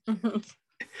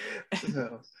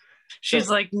 She's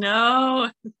like,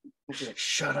 no. She's like,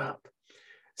 shut up.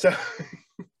 So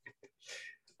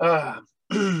sorry.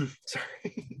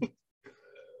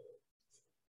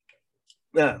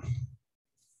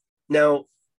 Now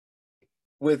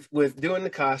with doing the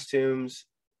costumes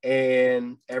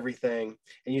and everything,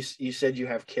 and you said you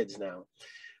have kids now.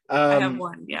 I have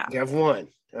one. Yeah, you have one.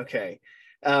 Okay.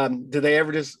 Do they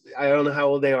ever just, I don't know how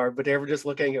old they are, but they ever just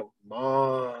look at you and go,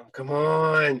 Mom, come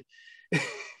on?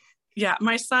 Yeah,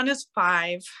 my son is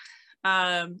 5.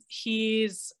 He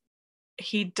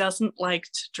doesn't like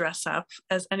to dress up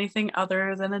as anything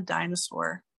other than a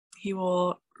dinosaur. He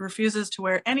refuses to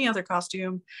wear any other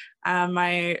costume.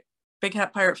 My Big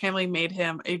Hat Pirate family made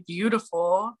him a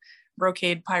beautiful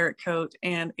brocade pirate coat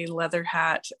and a leather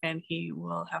hat, and he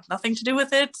will have nothing to do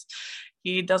with it.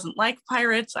 He doesn't like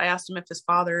pirates. I asked him if his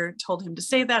father told him to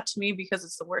say that to me because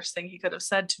it's the worst thing he could have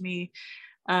said to me.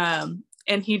 And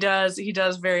he does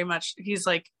very much. He's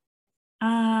like,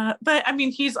 but I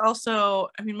mean, he's also,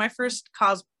 I mean, my first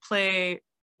cosplay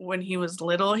when he was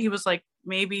little, he was like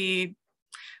maybe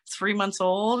 3 months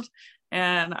old,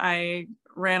 and I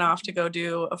ran off to go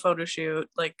do a photo shoot,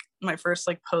 like my first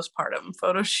like postpartum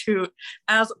photo shoot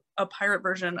as a pirate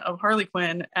version of Harley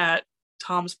Quinn at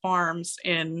Tom's Farms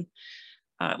in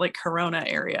like Corona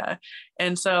area.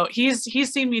 And so he's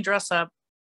seen me dress up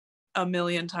a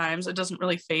million times. It doesn't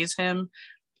really faze him.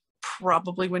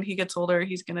 Probably when he gets older,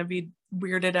 he's going to be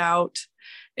weirded out.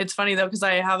 It's funny though, because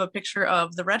I have a picture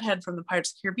of the redhead from the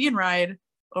Pirates of the Caribbean ride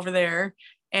over there.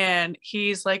 And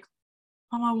he's like,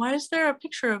 Mama, why is there a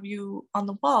picture of you on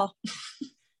the wall?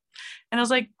 And I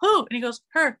was like, who? And he goes,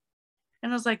 her.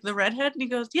 And I was like, the redhead? And he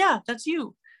goes, yeah, that's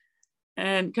you.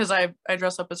 And because I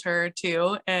dress up as her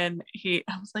too. And I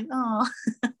was like, oh.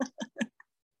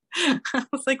 I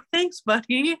was like, thanks,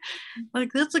 buddy.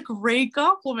 Like, that's a great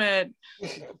compliment.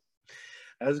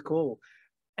 That's cool.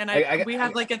 And we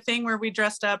had like a thing where we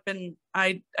dressed up, and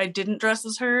I didn't dress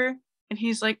as her. And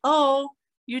he's like, oh,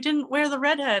 you didn't wear the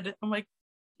redhead. I'm like,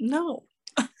 no.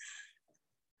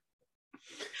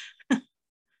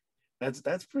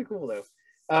 That's pretty cool though.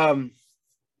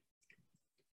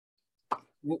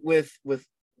 With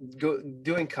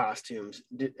doing costumes,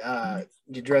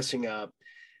 you dressing up.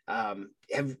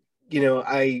 Have you know?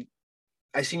 I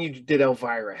seen you did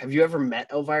Elvira. Have you ever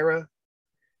met Elvira?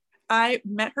 I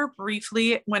met her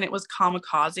briefly when it was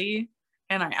Kamikaze,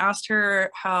 and I asked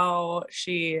her how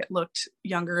she looked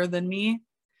younger than me,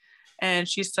 and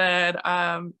she said,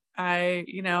 I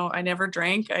never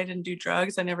drank, I didn't do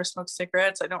drugs, I never smoked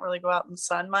cigarettes, I don't really go out in the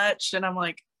sun much. And I'm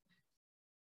like,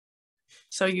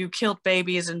 so you killed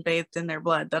babies and bathed in their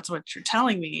blood? That's what you're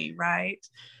telling me, right?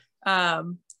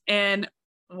 And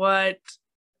what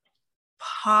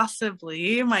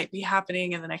possibly might be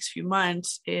happening in the next few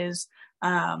months is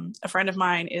a friend of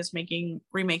mine is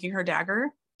remaking her dagger,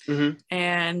 Mm-hmm.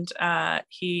 and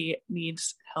he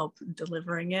needs help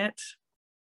delivering it.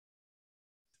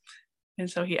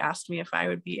 And so he asked me if I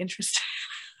would be interested.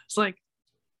 I was like,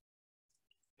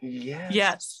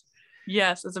 yes,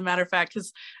 as a matter of fact,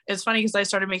 because it's funny because I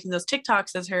started making those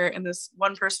TikToks as her, and this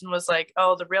one person was like,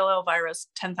 oh, the real Elvira's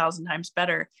 10,000 times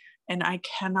better. And I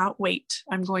cannot wait.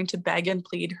 I'm going to beg and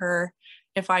plead her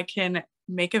if I can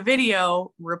make a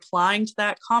video replying to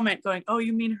that comment going, oh,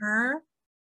 you mean her?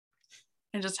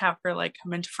 And just have her like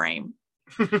come into frame.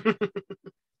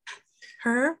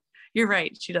 Her? You're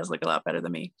right. She does look a lot better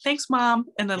than me. Thanks, Mom.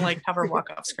 And then like have her walk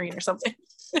off screen or something.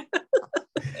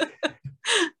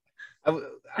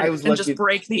 I was and lucky, just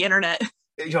break the internet.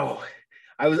 Yo,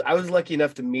 I was lucky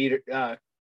enough to meet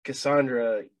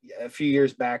Cassandra a few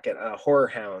years back at Horror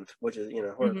Hound, which is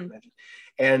horror convention.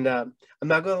 And I'm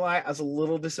not gonna lie, I was a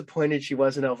little disappointed she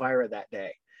wasn't Elvira that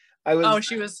day.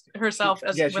 She was herself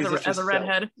as a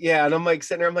redhead. Yeah, and I'm like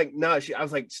sitting there, I'm like, no, I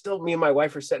was like, still me and my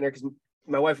wife are sitting there because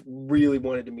my wife really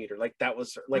wanted to meet her. Like that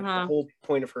was like the whole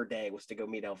point of her day was to go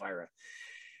meet Elvira.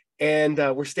 And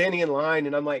we're standing in line,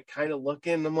 and I'm like kind of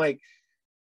looking, and I'm like,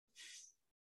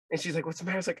 and she's like, what's the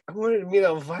matter? I was like, I wanted to meet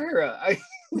Elvira. I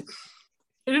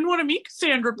didn't want to meet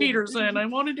Cassandra Peterson. I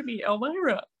wanted to meet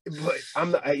Elvira.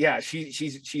 But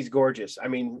she's gorgeous. I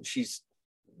mean, she's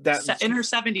in her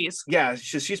 70s. Yeah,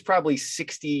 she's probably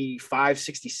 65,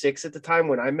 66 at the time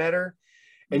when I met her.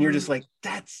 And you're just like,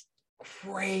 that's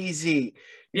crazy.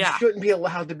 You shouldn't be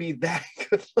allowed to be that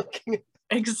good looking.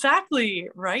 Exactly,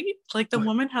 right? Like the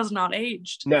woman has not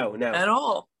aged. No. At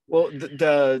all. Well,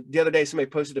 the other day somebody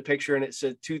posted a picture and it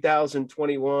said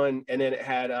 2021, and then it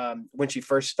had when she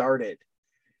first started.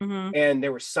 Mm-hmm. And they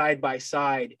were side by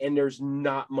side, and there's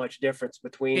not much difference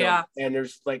between them. And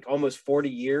there's like almost 40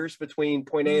 years between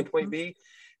point A and point B.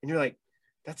 And you're like,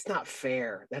 that's not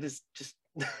fair. That is just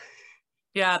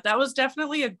Yeah, that was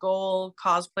definitely a goal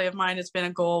cosplay of mine. It's been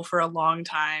a goal for a long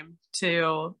time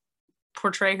to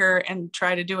portray her and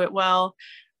try to do it well.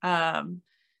 So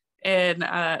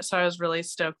I was really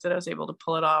stoked that I was able to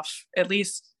pull it off at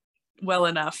least well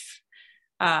enough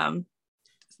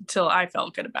till I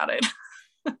felt good about it.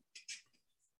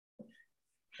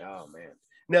 Oh man.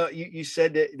 Now you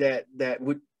said that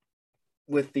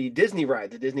with the Disney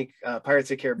ride, the Disney Pirates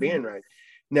of the Caribbean ride.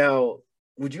 Now,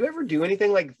 would you ever do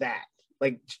anything like that?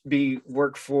 Like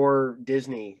work for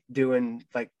Disney doing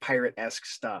like pirate-esque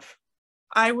stuff?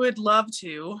 I would love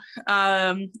to.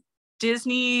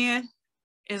 Disney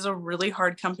is a really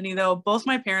hard company though. Both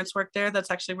my parents work there. That's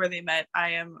actually where they met.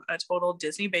 I am a total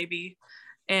Disney baby.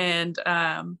 And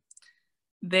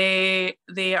they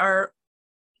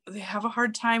have a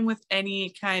hard time with any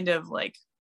kind of like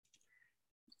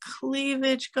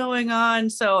cleavage going on.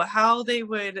 So how they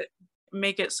would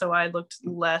make it so I looked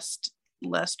less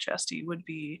chesty would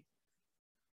be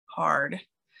hard.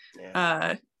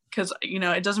 Because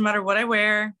it doesn't matter what I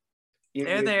wear,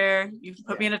 they're there. You can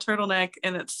put me in a turtleneck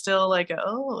and it's still like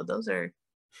those are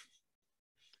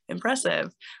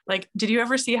impressive. Like, did you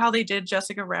ever see how they did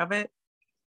Jessica Rabbit?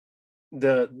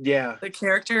 The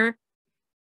character,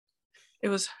 it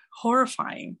was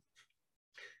horrifying.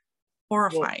 Well,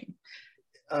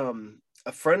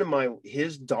 a friend of mine,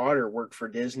 his daughter worked for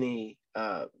Disney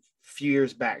a few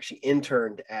years back. She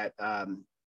interned at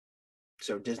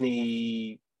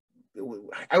Disney.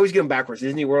 I always get them backwards.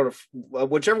 Disney World, or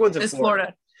whichever one's in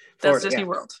Florida. That's Disney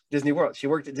World. Disney World. She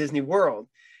worked at Disney World,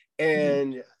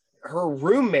 and her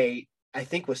roommate, I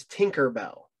think, was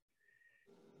Tinkerbell.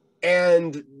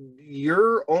 And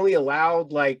you're only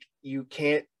allowed, like, you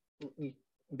can't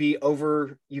be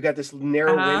over. You got this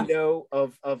narrow window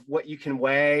of what you can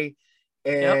weigh,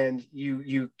 and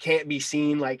you can't be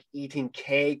seen like eating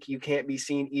cake. You can't be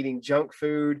seen eating junk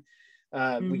food.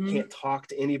 We can't talk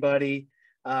to anybody.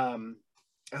 I'm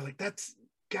like, that's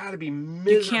got to be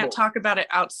miserable. You can't talk about it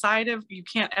outside of. You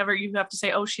can't ever. You have to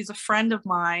say, "Oh, she's a friend of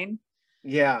mine."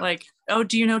 Yeah. Like, oh,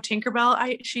 do you know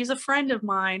Tinkerbell? She's a friend of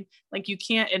mine. Like, you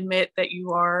can't admit that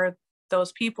you are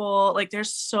those people. Like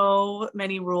there's so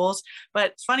many rules.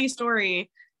 But funny story,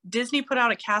 Disney put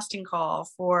out a casting call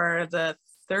for the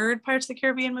third Pirates of the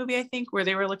Caribbean movie, I think, where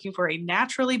they were looking for a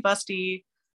naturally busty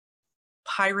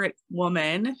pirate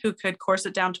woman who could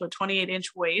corset down to a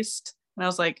 28-inch waist. And I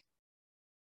was like,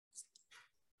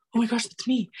 oh my gosh, that's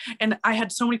me. And I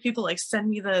had so many people like send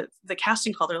me the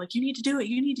casting call. They're like, you need to do it.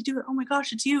 You need to do it. Oh my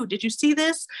gosh, it's you. Did you see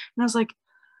this? And I was like,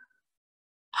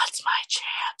 that's my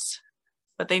chance.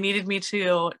 But they needed me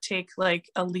to take like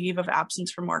a leave of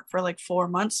absence from work for like 4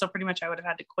 months. So pretty much I would have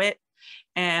had to quit,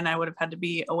 and I would have had to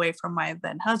be away from my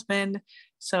then husband.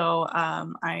 So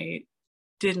I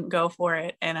didn't go for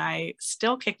it, and I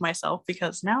still kick myself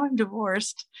because now I'm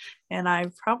divorced, and I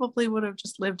probably would have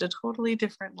just lived a totally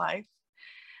different life.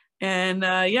 And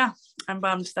yeah, I'm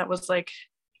bummed. That was like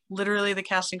literally the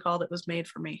casting call that was made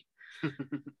for me.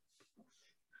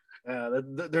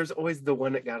 There's always the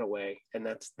one that got away, and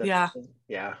that's yeah.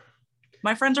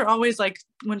 My friends are always like,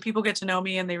 when people get to know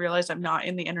me and they realize I'm not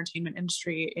in the entertainment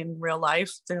industry in real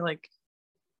life, they're like,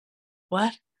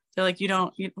 what? They're like,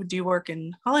 do you work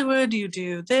in Hollywood? Do you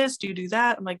do this? Do you do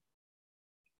that? I'm like,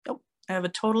 nope, I have a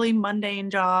totally mundane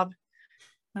job.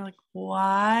 I'm like,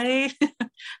 why? I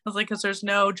was like, because there's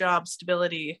no job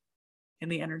stability in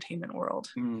the entertainment world.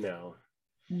 No.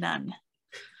 None.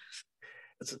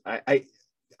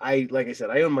 I like I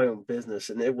said, I own my own business,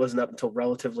 and it wasn't up until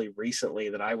relatively recently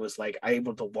that I was like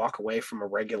able to walk away from a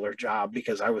regular job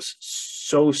because I was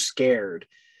so scared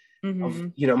of,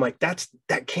 I'm like, that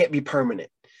can't be permanent.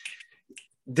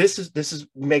 This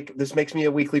makes me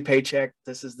a weekly paycheck.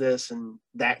 This is this, and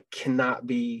that cannot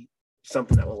be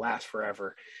something that will last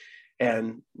forever.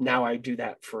 And now I do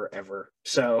that forever.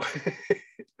 So,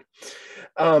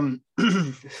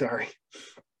 sorry.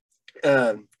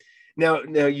 Now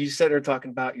you said are talking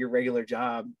about your regular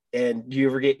job, and do you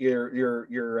ever get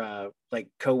your like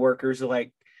coworkers are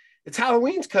like, it's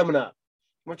Halloween's coming up.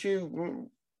 Let's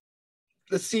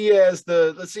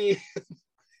see.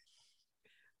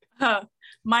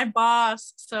 My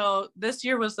boss, so this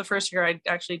year was the first year I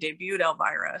actually debuted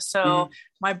Elvira. So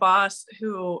my boss,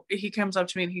 he comes up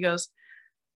to me and he goes,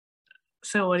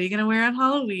 so what are you going to wear on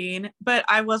Halloween? But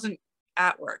I wasn't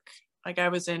at work. Like I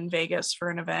was in Vegas for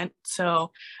an event.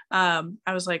 So I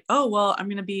was like, oh, well, I'm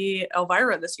going to be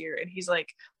Elvira this year. And he's like,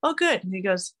 oh, good. And he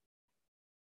goes,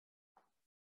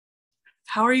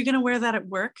 how are you going to wear that at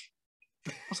work?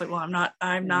 I was like, well,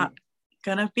 I'm not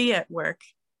going to be at work.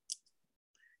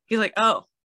 He's like, oh,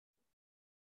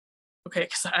 okay.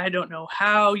 Cause I don't know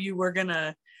how you were going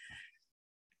to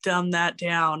dumb that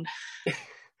down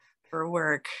for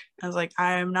work. I was like,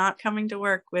 I am not coming to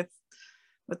work with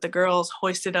the girls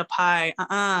hoisted up high.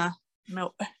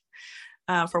 Nope.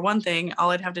 For one thing,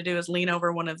 all I'd have to do is lean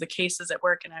over one of the cases at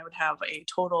work and I would have a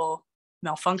total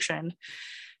malfunction.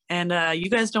 And you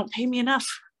guys don't pay me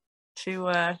enough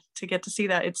to get to see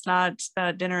that. It's not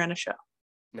dinner and a show.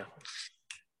 No.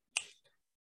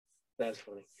 That's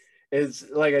funny. It's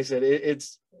like I said,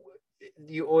 it's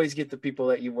you always get the people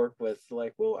that you work with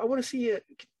like, well, I want to see it.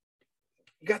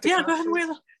 You got the go ahead and wear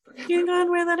that. You can go ahead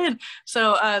and wear that in.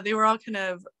 So they were all kind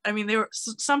of,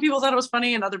 some people thought it was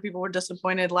funny and other people were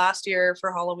disappointed. Last year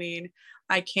for Halloween,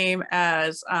 I came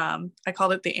as, I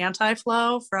called it the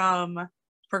anti-Flo from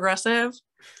Progressive.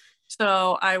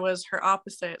 So I was her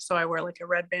opposite. So I wear like a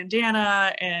red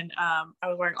bandana and I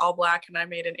was wearing all black and I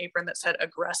made an apron that said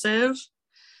aggressive.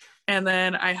 And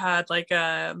then I had like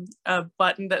a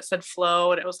button that said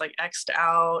Flo and it was like X'd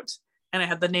out. And I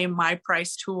had the name My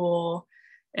Price Tool.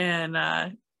 And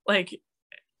like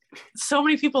so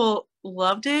many people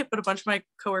loved it, but a bunch of my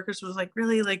coworkers was like,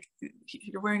 really, like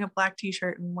you're wearing a black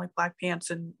t-shirt and like black pants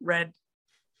and red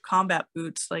combat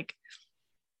boots, like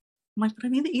I'm like, but I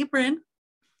need the apron.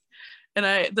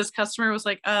 And this customer was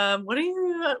like, what are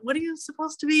you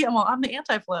supposed to be? I'm the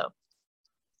anti-Flo.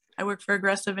 I work for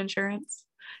Aggressive Insurance.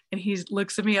 And he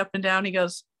looks at me up and down, he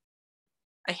goes,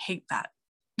 I hate that.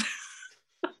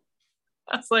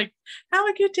 I was like, have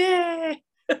a good day.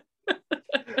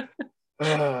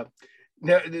 Now,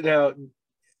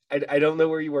 I don't know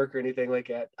where you work or anything like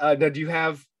that. Now, do you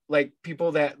have like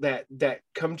people that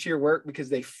come to your work because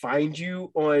they find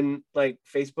you on like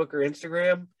Facebook or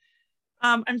Instagram?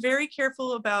 I'm very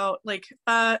careful about like,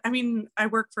 I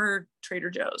work for Trader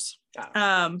Joe's,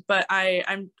 but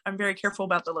I'm very careful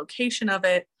about the location of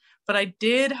it. But I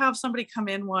did have somebody come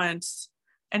in once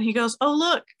and he goes, oh,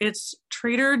 look, it's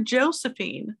Trader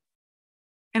Josephine.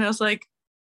 And I was like,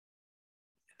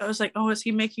 oh, is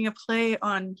he making a play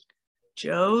on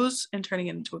Joe's and turning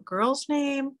it into a girl's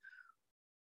name?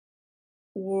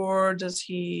 Or is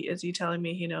he telling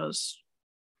me he knows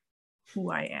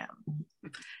who I am?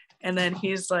 And then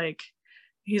he's like,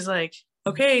 he's like,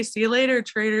 okay, see you later,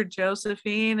 Trader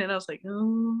Josephine. And I was like,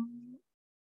 oh,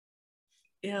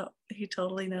 yeah, he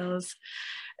totally knows.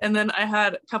 And then I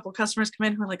had a couple customers come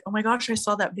in who were like, oh my gosh, I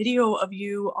saw that video of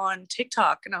you on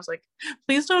TikTok. And I was like,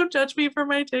 please don't judge me for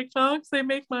my TikToks. They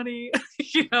make money,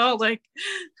 like,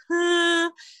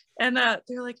 and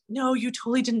they're like, no, you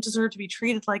totally didn't deserve to be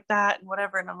treated like that and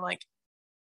whatever. And I'm like,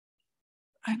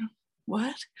 I don't,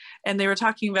 what? And they were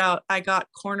talking about, I got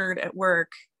cornered at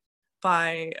work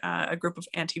by a group of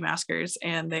anti-maskers,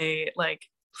 and they like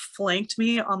flanked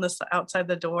me on the outside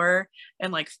the door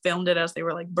and like filmed it as they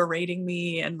were like berating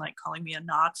me and like calling me a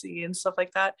Nazi and stuff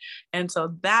like that. And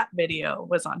so that video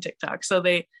was on TikTok. So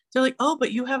they're like, oh,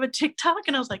 but you have a TikTok?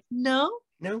 And I was like, no,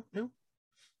 no,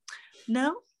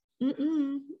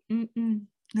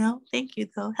 thank you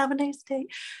though. Have a nice day.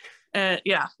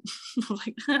 Yeah.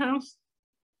 Like,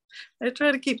 I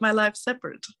try to keep my life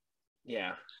separate.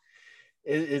 Yeah.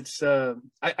 It's I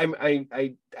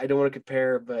don't want to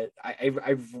compare, but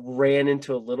I've ran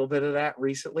into a little bit of that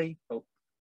recently.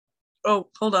 Oh,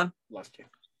 hold on. Lost you.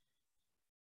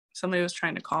 Somebody was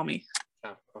trying to call me.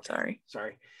 Oh, okay.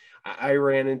 Sorry. I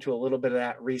ran into a little bit of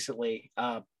that recently.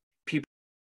 People.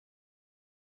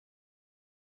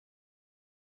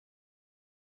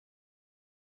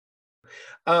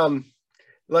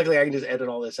 Luckily I can just edit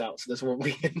all this out, so this won't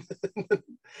be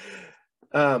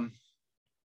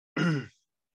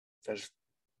I just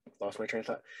lost my train of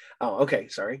thought. Oh, okay.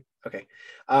 Sorry. Okay.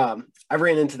 I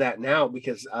ran into that now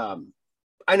because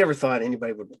I never thought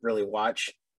anybody would really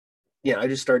watch. I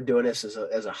just started doing this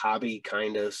as a hobby,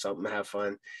 kind of something to have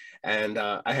fun. And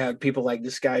I had people like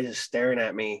this guy just staring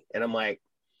at me, and I'm like,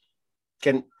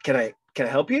 can I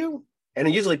help you?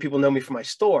 And usually people know me from my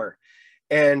store.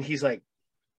 And he's like,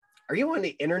 are you on the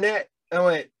internet? I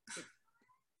went,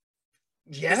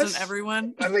 yes. Isn't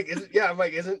everyone? I'm like,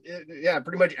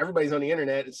 pretty much everybody's on the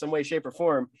internet in some way, shape, or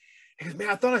form. He goes, man,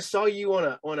 I thought I saw you on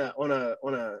a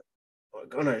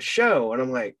show. And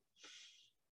I'm like,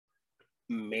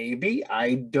 maybe,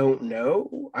 I don't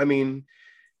know. I mean,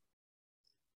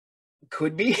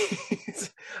 could be.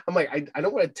 I'm like, I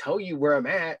don't want to tell you where I'm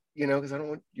at, because I don't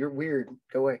want, you're weird.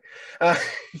 Go away. I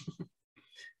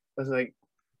was like,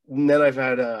 and then I've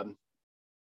had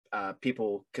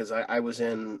people, because I was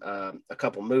in a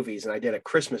couple movies, and I did a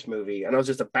Christmas movie, and I was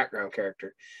just a background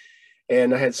character,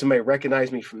 and I had somebody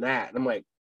recognize me from that, and I'm like,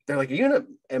 they're like, are you in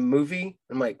a movie?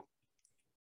 I'm like,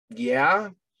 yeah.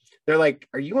 They're like,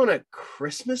 are you on a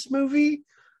Christmas movie?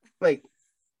 I'm like,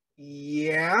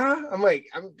 yeah. I'm like,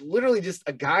 I'm literally just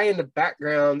a guy in the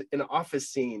background in an office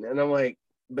scene, and I'm like,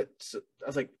 but so, I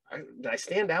was like, did I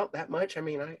stand out that much? I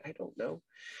mean, I don't know.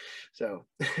 So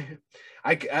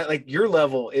I like, your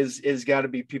level is got to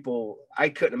be people. I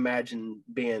couldn't imagine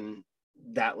being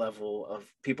that level of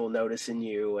people noticing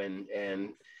you, and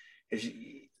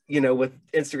with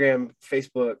Instagram,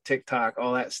 Facebook, TikTok,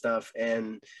 all that stuff.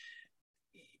 And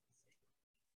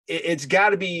it's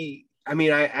got to be, I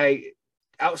mean, I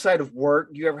outside of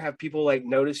work, do you ever have people like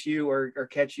notice you or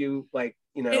catch you, like,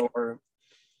 or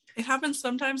it happens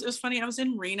sometimes. It was funny. I was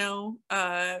in Reno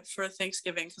for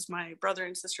Thanksgiving because my brother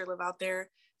and sister live out there.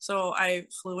 So I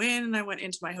flew in and I went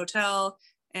into my hotel,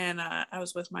 and I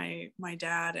was with my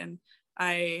dad, and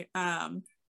I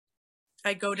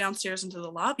go downstairs into the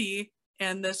lobby,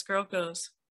 and this girl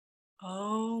goes,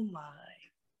 oh my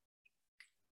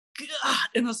God.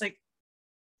 And I was like,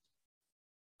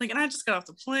 and I just got off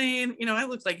the plane, I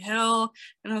looked like hell.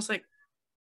 And I was like,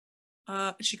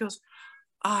 and she goes,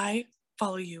 I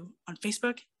follow you on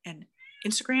Facebook and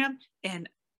Instagram, and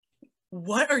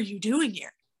what are you doing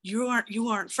here? You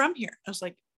aren't from here. I was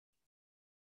like,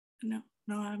 no,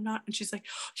 I'm not. And she's like,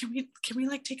 can we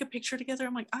like take a picture together?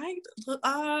 I'm like, I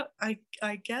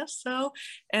guess so.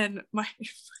 And my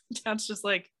dad's just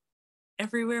like,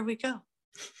 everywhere we go.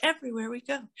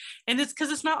 And it's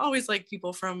because it's not always like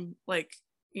people from like,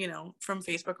 from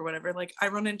Facebook or whatever. Like, I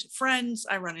run into friends,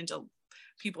 I run into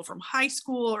people from high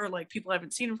school, or like people I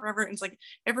haven't seen in forever. And it's like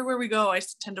everywhere we go, I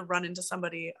tend to run into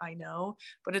somebody I know.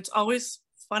 But it's always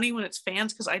funny when it's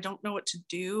fans, because I don't know what to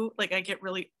do. Like, I get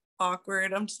really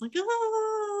awkward. I'm just like,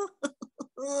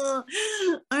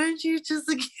 aren't you just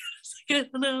like, I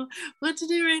don't know what to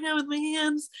do right now with my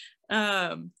hands.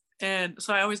 And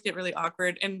so I always get really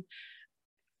awkward.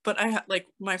 But I like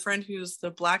my friend who's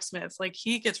the blacksmith, like,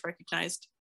 he gets recognized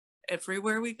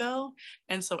everywhere we go.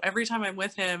 And so every time I'm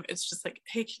with him, it's just like,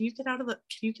 hey, can you get out of the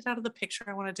picture?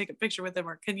 I want to take a picture with him.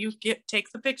 Or can you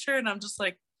take the picture? And I'm just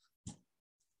like,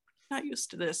 not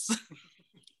used to this.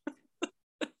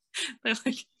 They're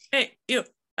like, hey, you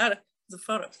out of the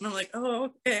photo. And I'm like,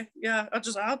 oh, okay, yeah,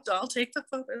 I'll take the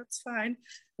photo, it's fine.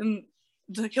 And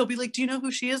he'll be like, do you know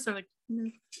who she is? They're like, no.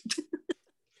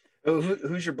 Oh,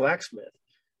 who's your blacksmith?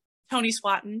 Tony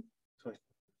Swatton.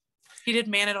 He did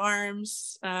Man at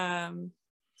Arms.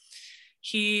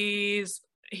 He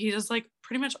does like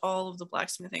pretty much all of the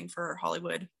blacksmithing for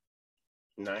Hollywood.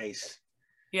 Nice.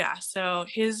 Yeah, so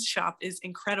his shop is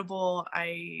incredible.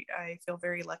 I feel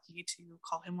very lucky to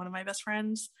call him one of my best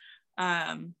friends.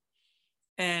 And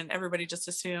everybody just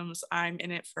assumes I'm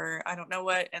in it for I don't know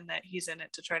what, and that he's in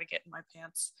it to try to get in my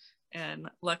pants. And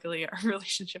luckily our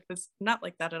relationship is not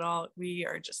like that at all. We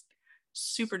are just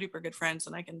super duper good friends,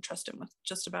 and I can trust him with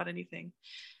just about anything.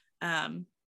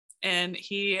 And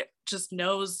he just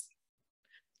knows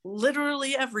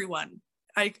literally everyone.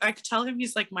 I could tell him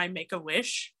he's like my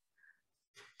Make-A-Wish,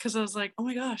 because I was like, oh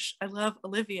my gosh, I love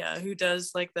Olivia, who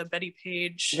does like the Betty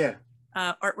Page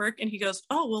artwork. And he goes,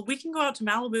 oh, well, we can go out to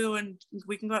Malibu and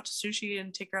we can go out to sushi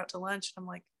and take her out to lunch. And I'm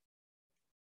like,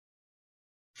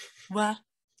 what?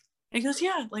 And he goes,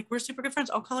 yeah, like we're super good friends.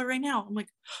 I'll call her right now. I'm like,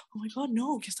 oh my God,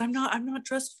 no, because I'm not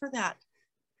dressed for that.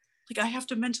 Like I have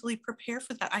to mentally prepare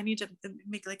for that. I need to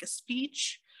make like a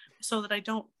speech so that I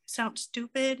don't sound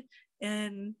stupid,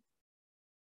 and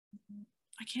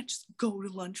I can't just go to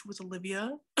lunch with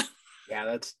Olivia. Yeah,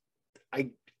 that's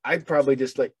I'd probably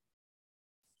just like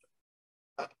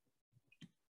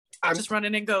I'm just run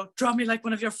in and go, draw me like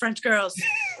one of your French girls.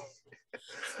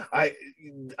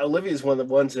 Olivia's one of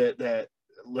the ones that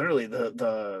literally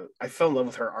I fell in love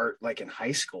with her art like in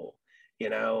high school,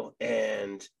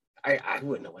 and I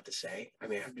wouldn't know what to say. I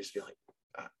mean, I'd just be like,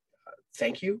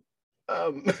 thank you.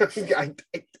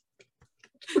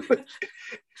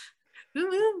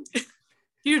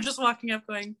 You're just walking up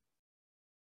going,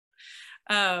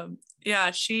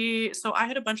 yeah, so I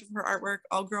had a bunch of her artwork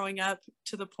all growing up,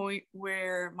 to the point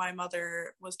where my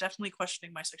mother was definitely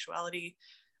questioning my sexuality.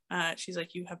 She's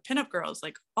like, you have pinup girls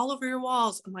like all over your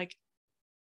walls. I'm like,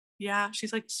 yeah.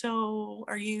 She's like, so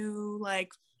are you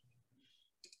like,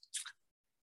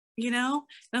 and I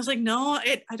was like, no,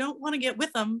 I don't want to get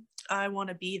with them. I want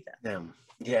to be them.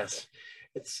 Yes.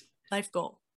 It's life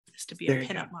goal is to be a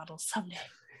pinup model someday.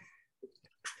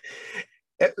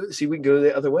 See, we go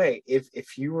the other way.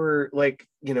 If you were like,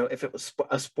 if it was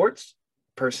a sports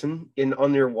person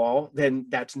on your wall, then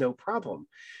that's no problem.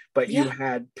 But you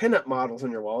had pinup models on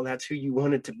your wall, that's who you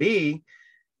wanted to be.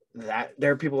 That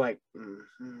there are people like,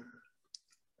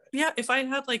 yeah. If I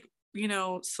had like,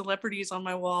 celebrities on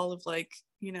my wall of like,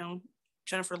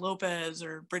 Jennifer Lopez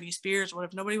or Britney Spears, what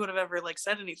if nobody would have ever like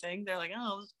said anything? They're like,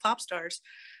 oh, pop stars.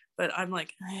 But I'm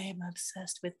like, I'm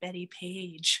obsessed with Betty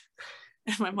Page.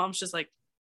 And my mom's just like,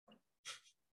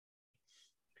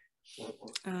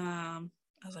 I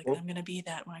was like, I'm gonna be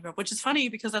that when I grow up, which is funny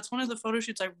because that's one of the photo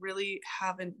shoots I really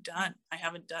haven't done. I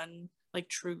haven't done like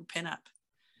true pinup.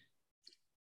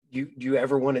 You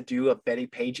ever want to do a Betty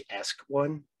Page-esque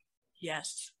one?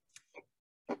 Yes.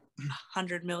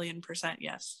 100 million%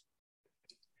 yes.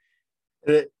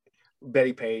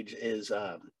 Betty Page is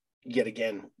yet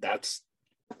again,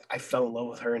 I fell in love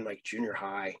with her in like junior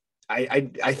high.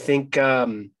 I think oh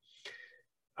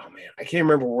man, I can't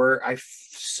remember where I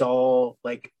saw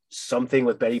like something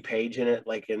with Betty Page in it,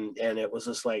 like and it was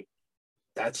just like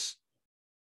I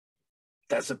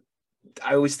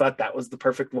always thought that was the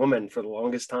perfect woman for the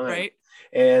longest time. Right.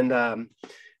 And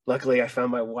luckily I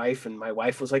found my wife, and my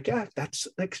wife was like, yeah, that's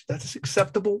an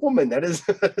acceptable woman.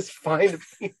 That's fine.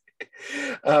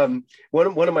 One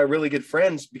of my really good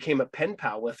friends became a pen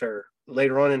pal with her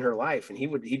later on in her life, and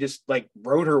he just like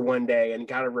wrote her one day and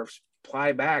got a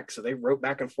reply back. So they wrote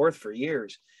back and forth for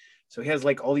years. So he has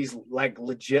like all these like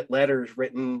legit letters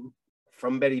written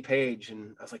from Betty Page,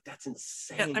 and I was like, that's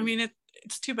insane. Yeah, I mean,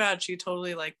 it's too bad she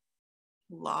totally like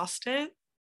lost it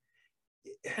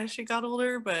as she got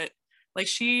older, but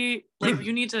like you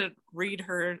need to read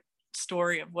her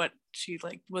story of what she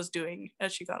like was doing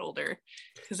as she got older,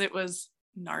 because it was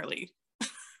gnarly.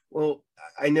 Well,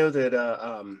 I know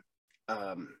that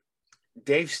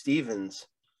Dave Stevens,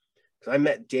 because I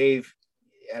met Dave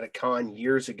at a con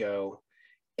years ago,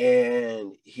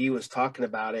 and he was talking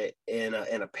about it in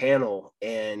a panel,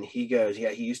 and he goes,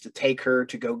 yeah, he used to take her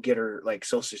to go get her like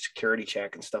social security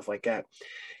check and stuff like that.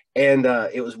 And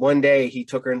it was one day he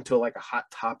took her into like a Hot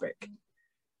Topic,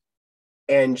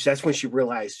 and that's when she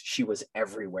realized she was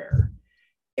everywhere.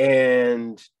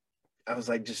 And I was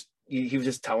like, he was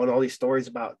just telling all these stories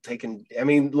about I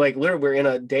mean, like literally we're in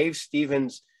a Dave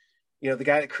Stevens, the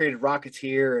guy that created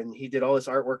Rocketeer, and he did all this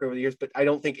artwork over the years, but I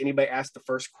don't think anybody asked the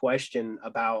first question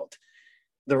about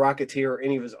the Rocketeer or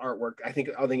any of his artwork. I think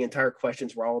all the entire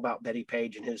questions were all about Betty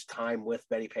Page and his time with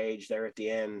Betty Page there at the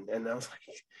end. And I was like,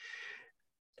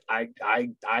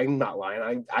 I'm not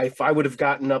lying. If I would have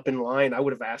gotten up in line, I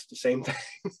would have asked the same thing.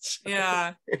 So.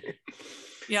 Yeah.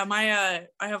 Yeah, my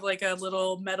I have like a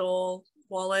little metal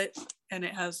wallet and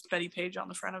it has Betty Page on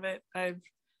the front of it. I've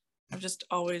just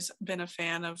always been a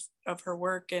fan of her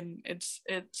work, and it's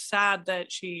sad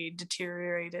that she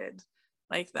deteriorated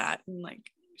like that, and like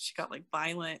she got like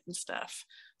violent and stuff.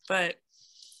 But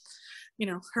you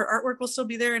know, her artwork will still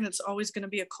be there, and it's always going to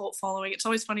be a cult following. It's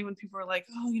always funny when people are like,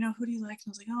 "Oh, you know, who do you like?" And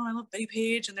I was like, "Oh, I love Betty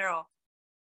Page," and they're all,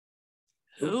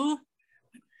 "Who?"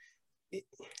 You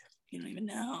don't even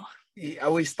know. I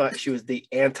always thought she was the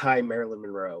anti Marilyn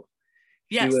Monroe.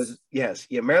 She Yes. was, yes,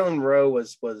 yeah. Marilyn Monroe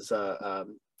was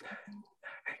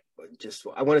just,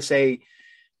 I want to say,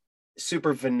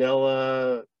 super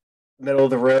vanilla, middle of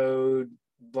the road,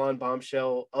 blonde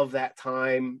bombshell of that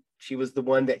time. She was the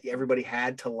one that everybody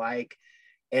had to like.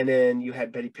 And then you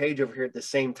had Betty Page over here at the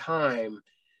same time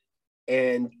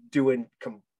and doing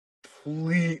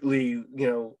completely, you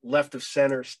know, left of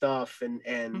center stuff and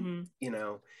Mm-hmm. you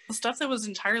know, Stuff that was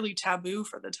entirely taboo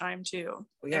for the time too.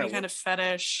 yeah, Any kind of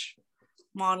fetish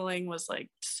modeling was like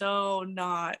so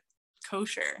not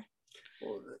kosher.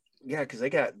 well, yeah, because they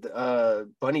got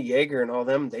Bunny Yeager and all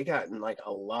them. They got in like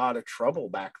a lot of trouble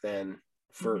back then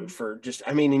for just.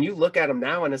 I mean, and you look at them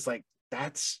now, and it's like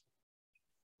that's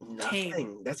nothing.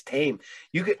 Tame. That's tame.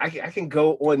 You could I can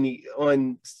go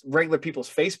on regular people's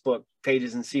Facebook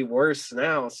pages and see worse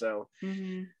now. So,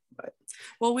 but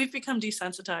Well, we've become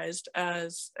desensitized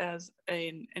as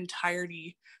an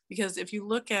entirety, because if you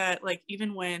look at like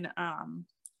even when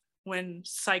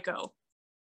Psycho,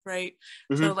 right?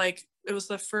 So like it was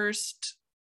the first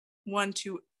one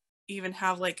to even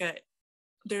have like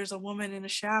there's a woman in a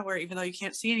shower even though you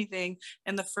can't see anything,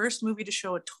 and the first movie to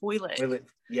show a toilet.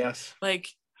 Yes. Like,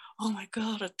 oh my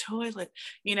god, a toilet,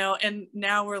 you know. And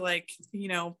now we're like, you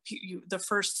know, the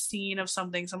first scene of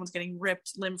something, someone's getting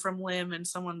ripped limb from limb and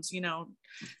someone's, you know,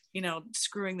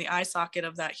 screwing the eye socket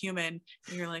of that human,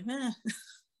 and you're like,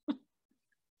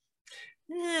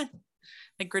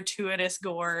 like gratuitous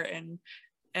gore,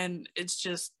 and it's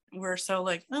just, we're so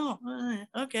like, oh,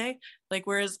 okay. Like,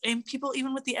 whereas, and people,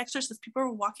 even with The Exorcist, people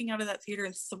were walking out of that theater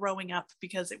and throwing up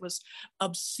because it was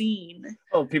obscene.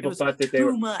 Oh, people thought that they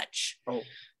were too much. Oh,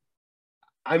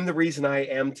 I'm the reason I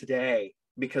am today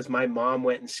because my mom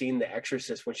went and seen The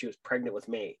Exorcist when she was pregnant with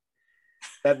me.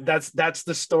 That's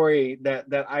the story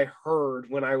that I heard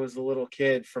when I was a little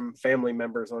kid from family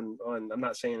members on I'm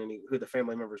not saying who the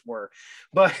family members were,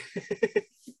 but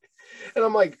and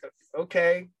I'm like,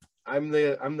 okay, I'm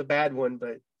the bad one,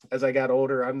 but as I got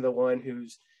older, I'm the one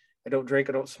I don't drink,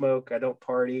 I don't smoke, I don't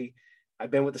party. I've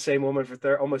been with the same woman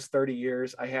for almost 30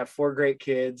 years. I have 4 great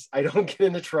kids. I don't get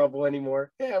into trouble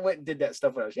anymore. Yeah, I went and did that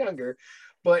stuff when I was younger,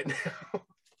 but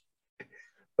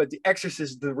but The Exorcist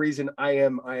is the reason I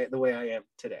am the way I am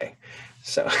today.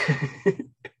 So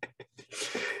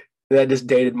that just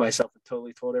dated myself and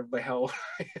totally told everybody how old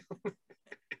I am.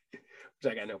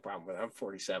 Which I got no problem with. I'm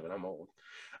 47. I'm old.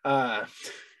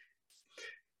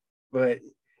 But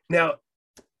now,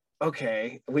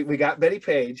 okay, we got Betty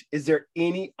Page. Is there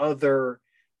any other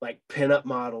like pinup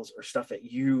models or stuff that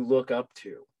you look up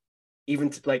to,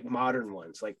 even to, like modern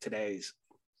ones, like today's?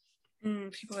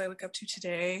 People I look up to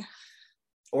today,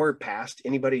 or past,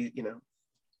 anybody, you know?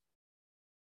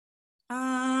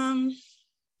 I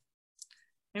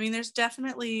mean, there's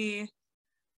definitely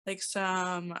like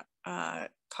some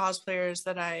cosplayers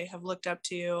that I have looked up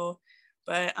to,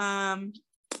 but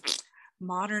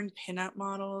modern pinup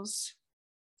models,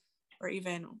 or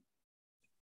even,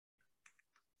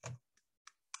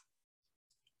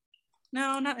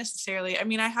 no, not necessarily. I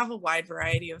mean, I have a wide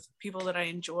variety of people that I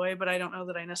enjoy, but I don't know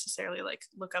that I necessarily like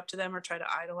look up to them or try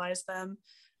to idolize them.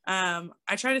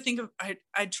 I try to think of,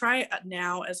 I try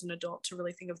now as an adult to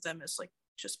really think of them as like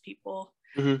just people.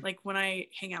 Like when I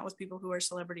hang out with people who are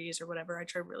celebrities or whatever, I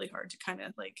try really hard to kind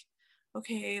of like,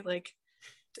 okay, like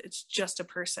it's just a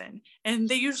person, and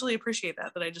they usually appreciate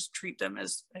that I just treat them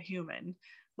as a human.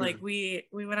 Like we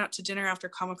went out to dinner after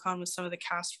Comic-Con with some of the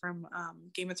cast from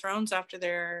Game of Thrones after they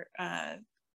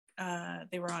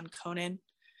were on Conan,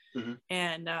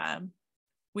 and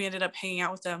we ended up hanging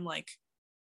out with them like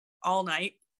all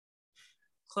night,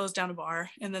 closed down a bar,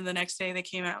 and then the next day they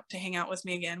came out to hang out with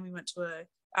me again. We went to a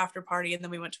after party, and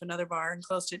then we went to another bar and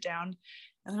closed it down,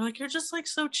 and they're like, you're just like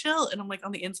so chill, and I'm like,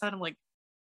 on the inside I'm like,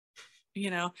 you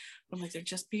know, I'm like, they're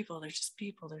just people,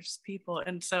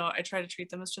 and so I try to treat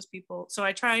them as just people. So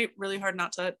I try really hard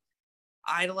not to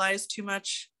idolize too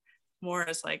much, more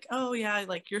as like, oh yeah,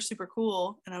 like you're super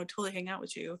cool and I would totally hang out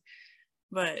with you,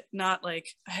 but not like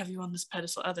I have you on this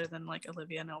pedestal, other than like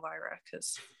Olivia and Elvira,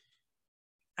 because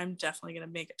I'm definitely going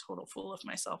to make a total fool of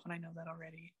myself. And I know that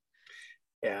already.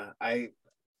 Yeah,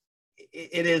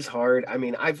 it is hard. I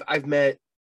mean, I've met,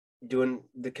 doing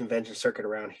the convention circuit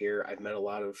around here, I've met a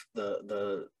lot of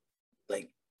the like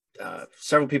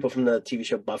several people from the TV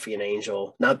show Buffy and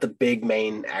Angel, not the big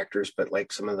main actors, but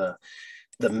like some of the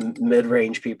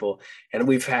mid-range people, and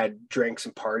we've had drinks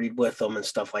and partied with them and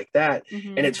stuff like that.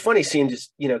 Mm-hmm. And it's funny seeing,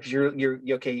 just, you know, because you're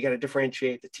okay, you got to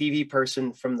differentiate the TV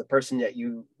person from the person that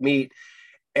you meet.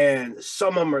 And some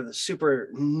of them are the super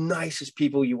nicest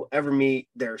people you will ever meet.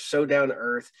 They're so down to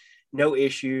earth, no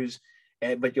issues.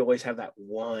 But you always have that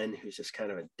one who's just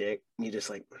kind of a dick. And you just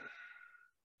like,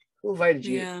 who invited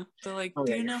you? Yeah, they're like, oh,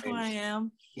 do yeah, you know who I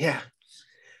am? Yeah.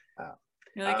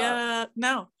 You're like,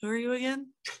 no. Who are you again?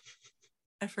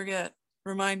 I forget.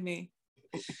 Remind me.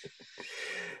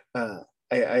 I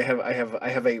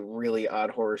have a really odd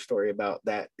horror story about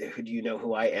that. Who do you know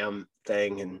who I am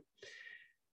thing, and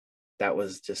that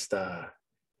was just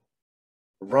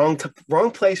wrong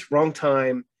place, wrong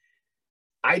time.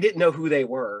 I didn't know who they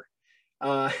were.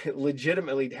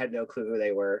 Legitimately had no clue who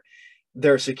they were.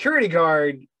 Their security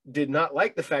guard did not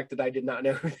like the fact that I did not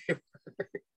know who they were.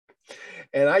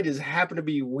 And I just happened to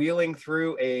be wheeling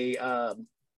through a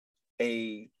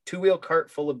two-wheel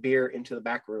cart full of beer into the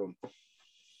back room.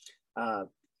 I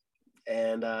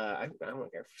don't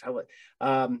care if I tell it.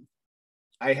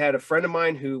 I had a friend of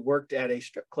mine who worked at a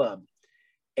strip club,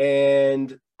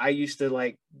 and I used to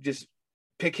like just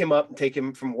pick him up and take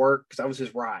him from work because I was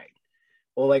his ride.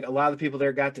 Well, like a lot of the people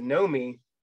there got to know me,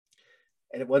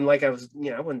 and it wasn't like I was,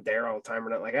 I wasn't there all the time or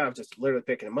not. Like I was just literally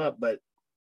picking him up. But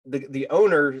the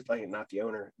owner, like not the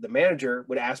owner, the manager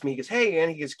would ask me, he goes, "Hey, Ann,"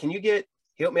 he goes, "Can you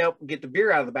help me out and get the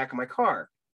beer out of the back of my car?"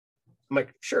 I'm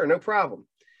like, "Sure, no problem."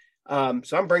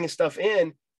 So I'm bringing stuff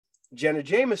in. Jenna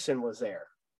Jameson was there,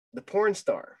 the porn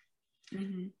star.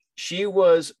 Mm-hmm. She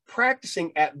was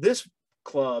practicing at this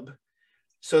club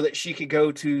so that she could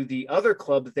go to the other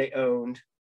club that they owned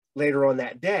later on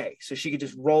that day. So she could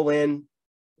just roll in,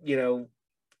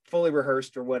 fully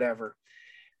rehearsed or whatever.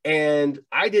 And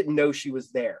I didn't know she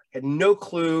was there. Had no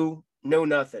clue, no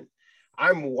nothing.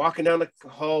 I'm walking down the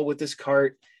hall with this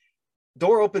cart.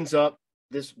 Door opens up.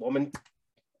 This woman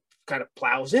kind of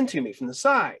plows into me from the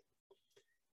side.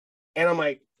 And I'm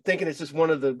like thinking it's just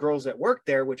one of the girls that worked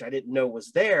there, which I didn't know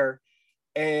was there.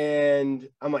 And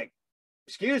I'm like,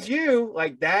 "Excuse you,"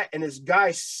 like that. And this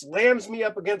guy slams me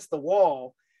up against the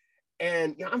wall.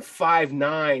 And I'm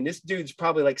 5'9". This dude's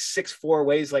probably like 6'4",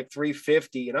 weighs like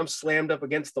 350. And I'm slammed up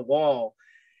against the wall.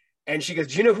 And she goes,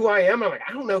 "Do you know who I am?" I'm like,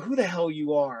 "I don't know who the hell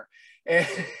you are."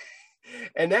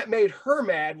 And that made her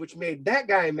mad, which made that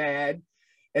guy mad.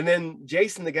 And then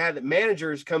Jason, the guy that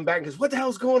managers, come back and goes, "What the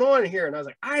hell's going on here?" And I was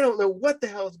like, "I don't know what the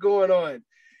hell's going on."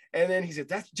 And then he said,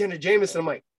 "That's Jenna Jameson." I'm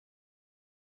like,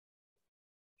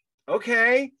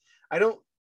 "Okay, I don't."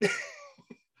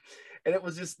 And it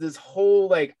was just this whole,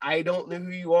 like, "I don't know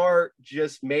who you are,"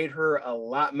 just made her a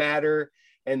lot madder.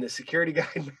 And the security guy,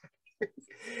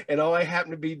 and all I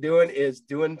happen to be doing is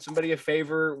doing somebody a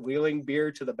favor, wheeling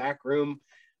beer to the back room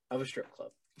of a strip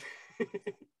club.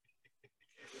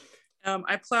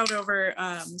 I plowed over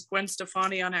Gwen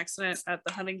Stefani on accident at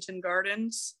the Huntington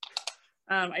Gardens.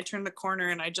 I turned the corner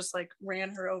and I just like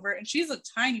ran her over, and she's a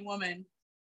tiny woman.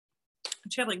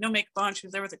 She had like no makeup on. She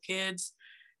was there with her kids,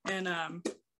 and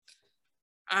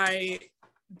I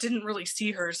didn't really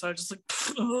see her, so I was just like,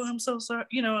 "Oh, I'm so sorry,"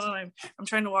 and I'm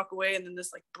trying to walk away, and then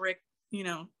this like brick,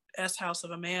 S house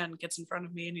of a man gets in front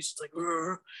of me, and he's just like,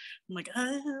 "Rrr." I'm like,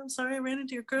 "I'm sorry, I ran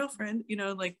into your girlfriend,"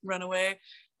 like run away.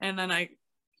 And then I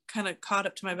kind of caught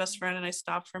up to my best friend, and I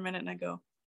stopped for a minute and I go,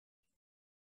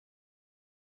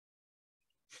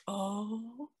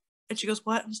 "Oh," and she goes,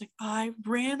 "What?" I was like, "I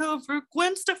ran over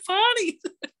Gwen Stefani."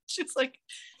 She's like,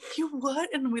 "You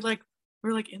what?" And we're like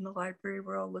in the library,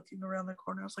 we're all looking around the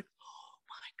corner. I was like, "Oh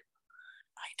my God,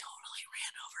 I totally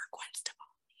ran over Gwen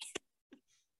Stefani."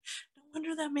 No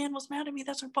wonder that man was mad at me.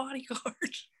 That's her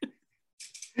bodyguard.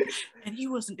 And he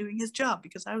wasn't doing his job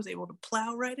because I was able to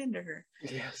plow right into her.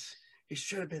 Yes, he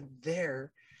should have been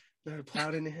there, not have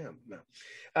plowed into him. No.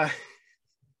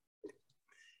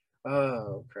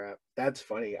 Oh crap, that's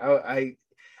funny. I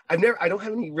don't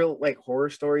have any real like horror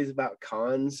stories about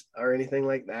cons or anything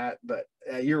like that. But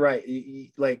you're right.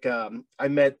 Like I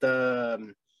met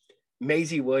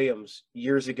Maisie Williams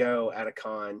years ago at a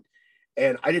con,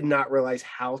 and I did not realize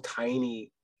how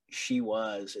tiny she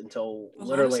was until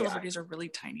literally. A lot of celebrities are really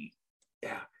tiny.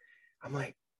 Yeah, I'm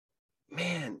like,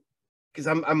 man, because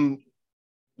I'm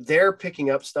there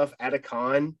picking up stuff at a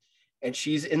con, and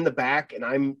she's in the back, and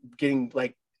I'm getting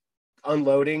like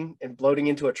unloading and loading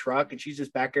into a truck, and she's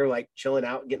just back there like chilling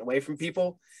out and getting away from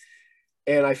people.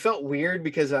 And I felt weird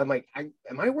because I'm like,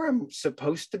 am I where I'm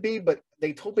supposed to be? But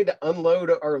they told me to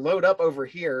unload or load up over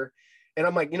here. And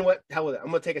I'm like, you know what? Hell with it. I'm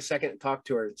going to take a second and talk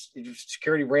to her.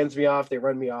 Security runs me off. They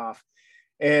run me off.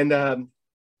 And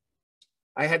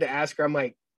I had to ask her, I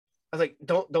was like,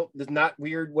 don't, this not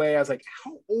weird way. I was like,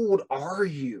 how old are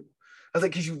you? I was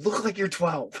like, because you look like you're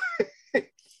 12.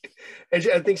 And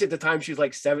I think at the time she was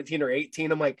like 17 or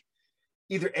 18. I'm like,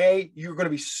 either A, you're going to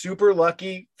be super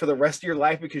lucky for the rest of your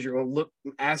life because you're going to look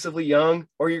massively young,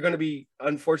 or you're going to be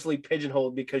unfortunately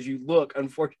pigeonholed because you look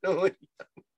unfortunately.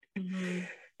 Mm-hmm.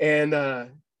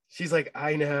 And she's like,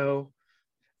 I know.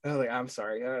 I was like, I'm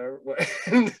sorry.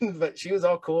 But she was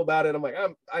all cool about it. I'm like,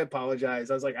 I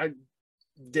apologize. I was like, I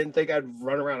didn't think I'd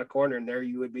run around a corner and there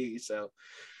you would be. So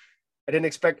I didn't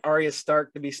expect Arya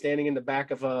Stark to be standing in the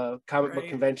back of a comic book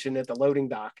convention at the loading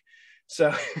dock.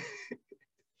 So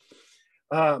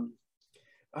all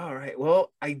right.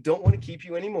 Well, I don't want to keep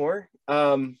you anymore.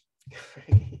 I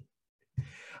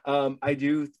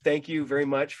do thank you very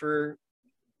much for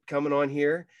coming on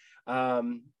here.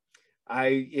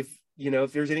 If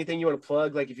there's anything you want to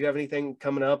plug, like if you have anything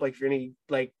coming up, like if you're any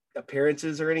like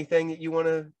appearances or anything that you want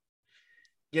to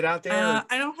get out there.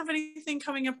 I don't have anything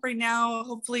coming up right now.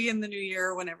 Hopefully in the new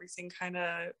year, when everything kind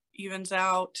of evens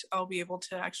out, I'll be able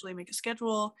to actually make a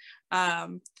schedule.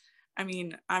 I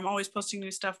mean, I'm always posting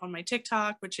new stuff on my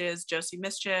TikTok, which is Josie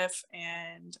Mischief,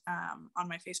 and on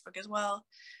my Facebook as well,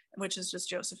 which is just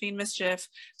Josephine Mischief.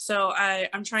 So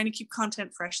I'm trying to keep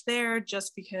content fresh there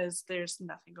just because there's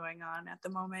nothing going on at the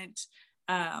moment.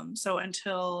 So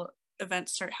until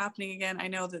events start happening again, I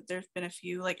know that there's been a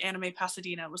few, like Anime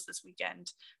Pasadena was this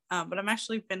weekend, but I'm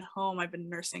actually been home. I've been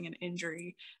nursing an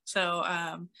injury. So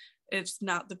it's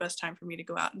not the best time for me to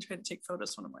go out and try to take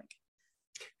photos when I'm like,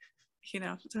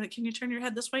 can you turn your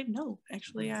head this way? No,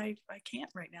 actually I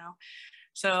can't right now.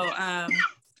 So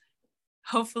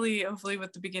hopefully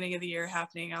with the beginning of the year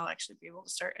happening, I'll actually be able to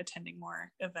start attending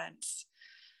more events.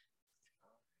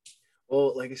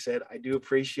 Well, like I said, I do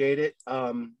appreciate it.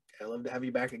 I'd love to have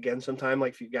you back again sometime.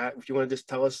 Like if you want to just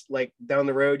tell us like down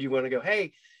the road, you want to go,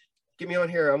 hey, get me on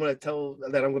here. I'm going to tell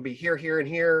that I'm going to be here and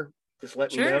here. Just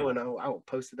let me know and I'll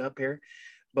post it up here.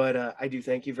 But I do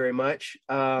thank you very much.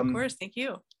 Of course. Thank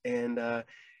you. And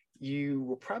you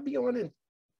will probably be on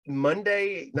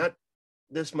Monday, not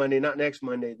this Monday, not next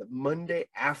Monday, the Monday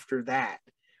after that.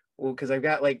 Well, because I've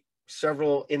got like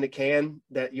several in the can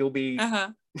that you'll be.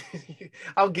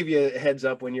 I'll give you a heads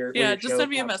up when you're. Yeah, just send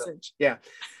me a message. Yeah.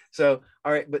 So,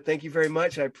 all right. But thank you very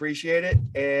much. I appreciate it.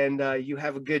 And you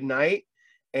have a good night.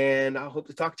 And I hope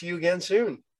to talk to you again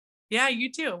soon. Yeah,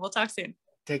 you too. We'll talk soon.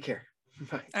 Take care.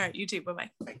 Bye. All right. You too.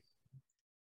 Bye-bye. Bye.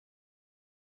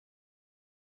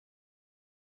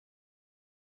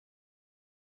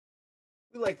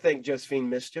 We'd like to thank Josephine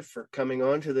Mischief for coming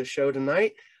on to the show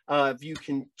tonight. If you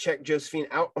can check Josephine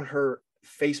out on her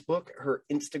Facebook, her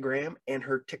Instagram, and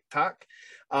her TikTok.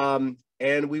 And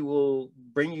we will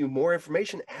bring you more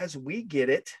information as we get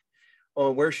it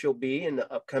on where she'll be in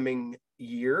the upcoming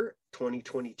year,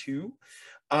 2022.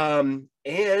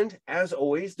 And as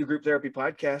always, the Group Therapy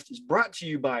Podcast is brought to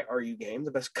you by RU Game,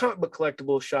 the best comic book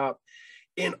collectible shop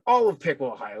in all of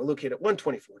Piqua, Ohio, located at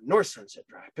 124 North Sunset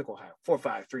Drive, Piqua, Ohio,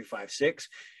 45356.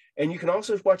 And you can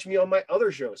also watch me on my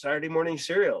other show, Saturday Morning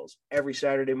Serials, every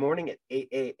Saturday morning at 8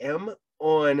 a.m.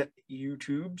 on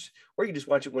YouTube's, or you can just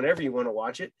watch it whenever you want to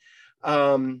watch it.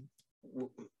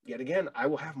 Yet again, I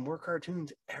will have more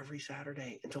cartoons every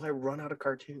Saturday until I run out of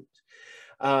cartoons.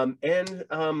 And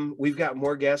we've got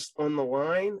more guests on the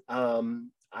line.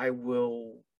 I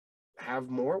will have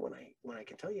more when I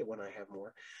can tell you when I have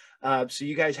more. So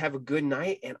you guys have a good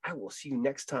night, and I will see you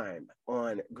next time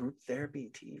on Group Therapy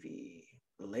TV.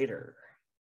 Later.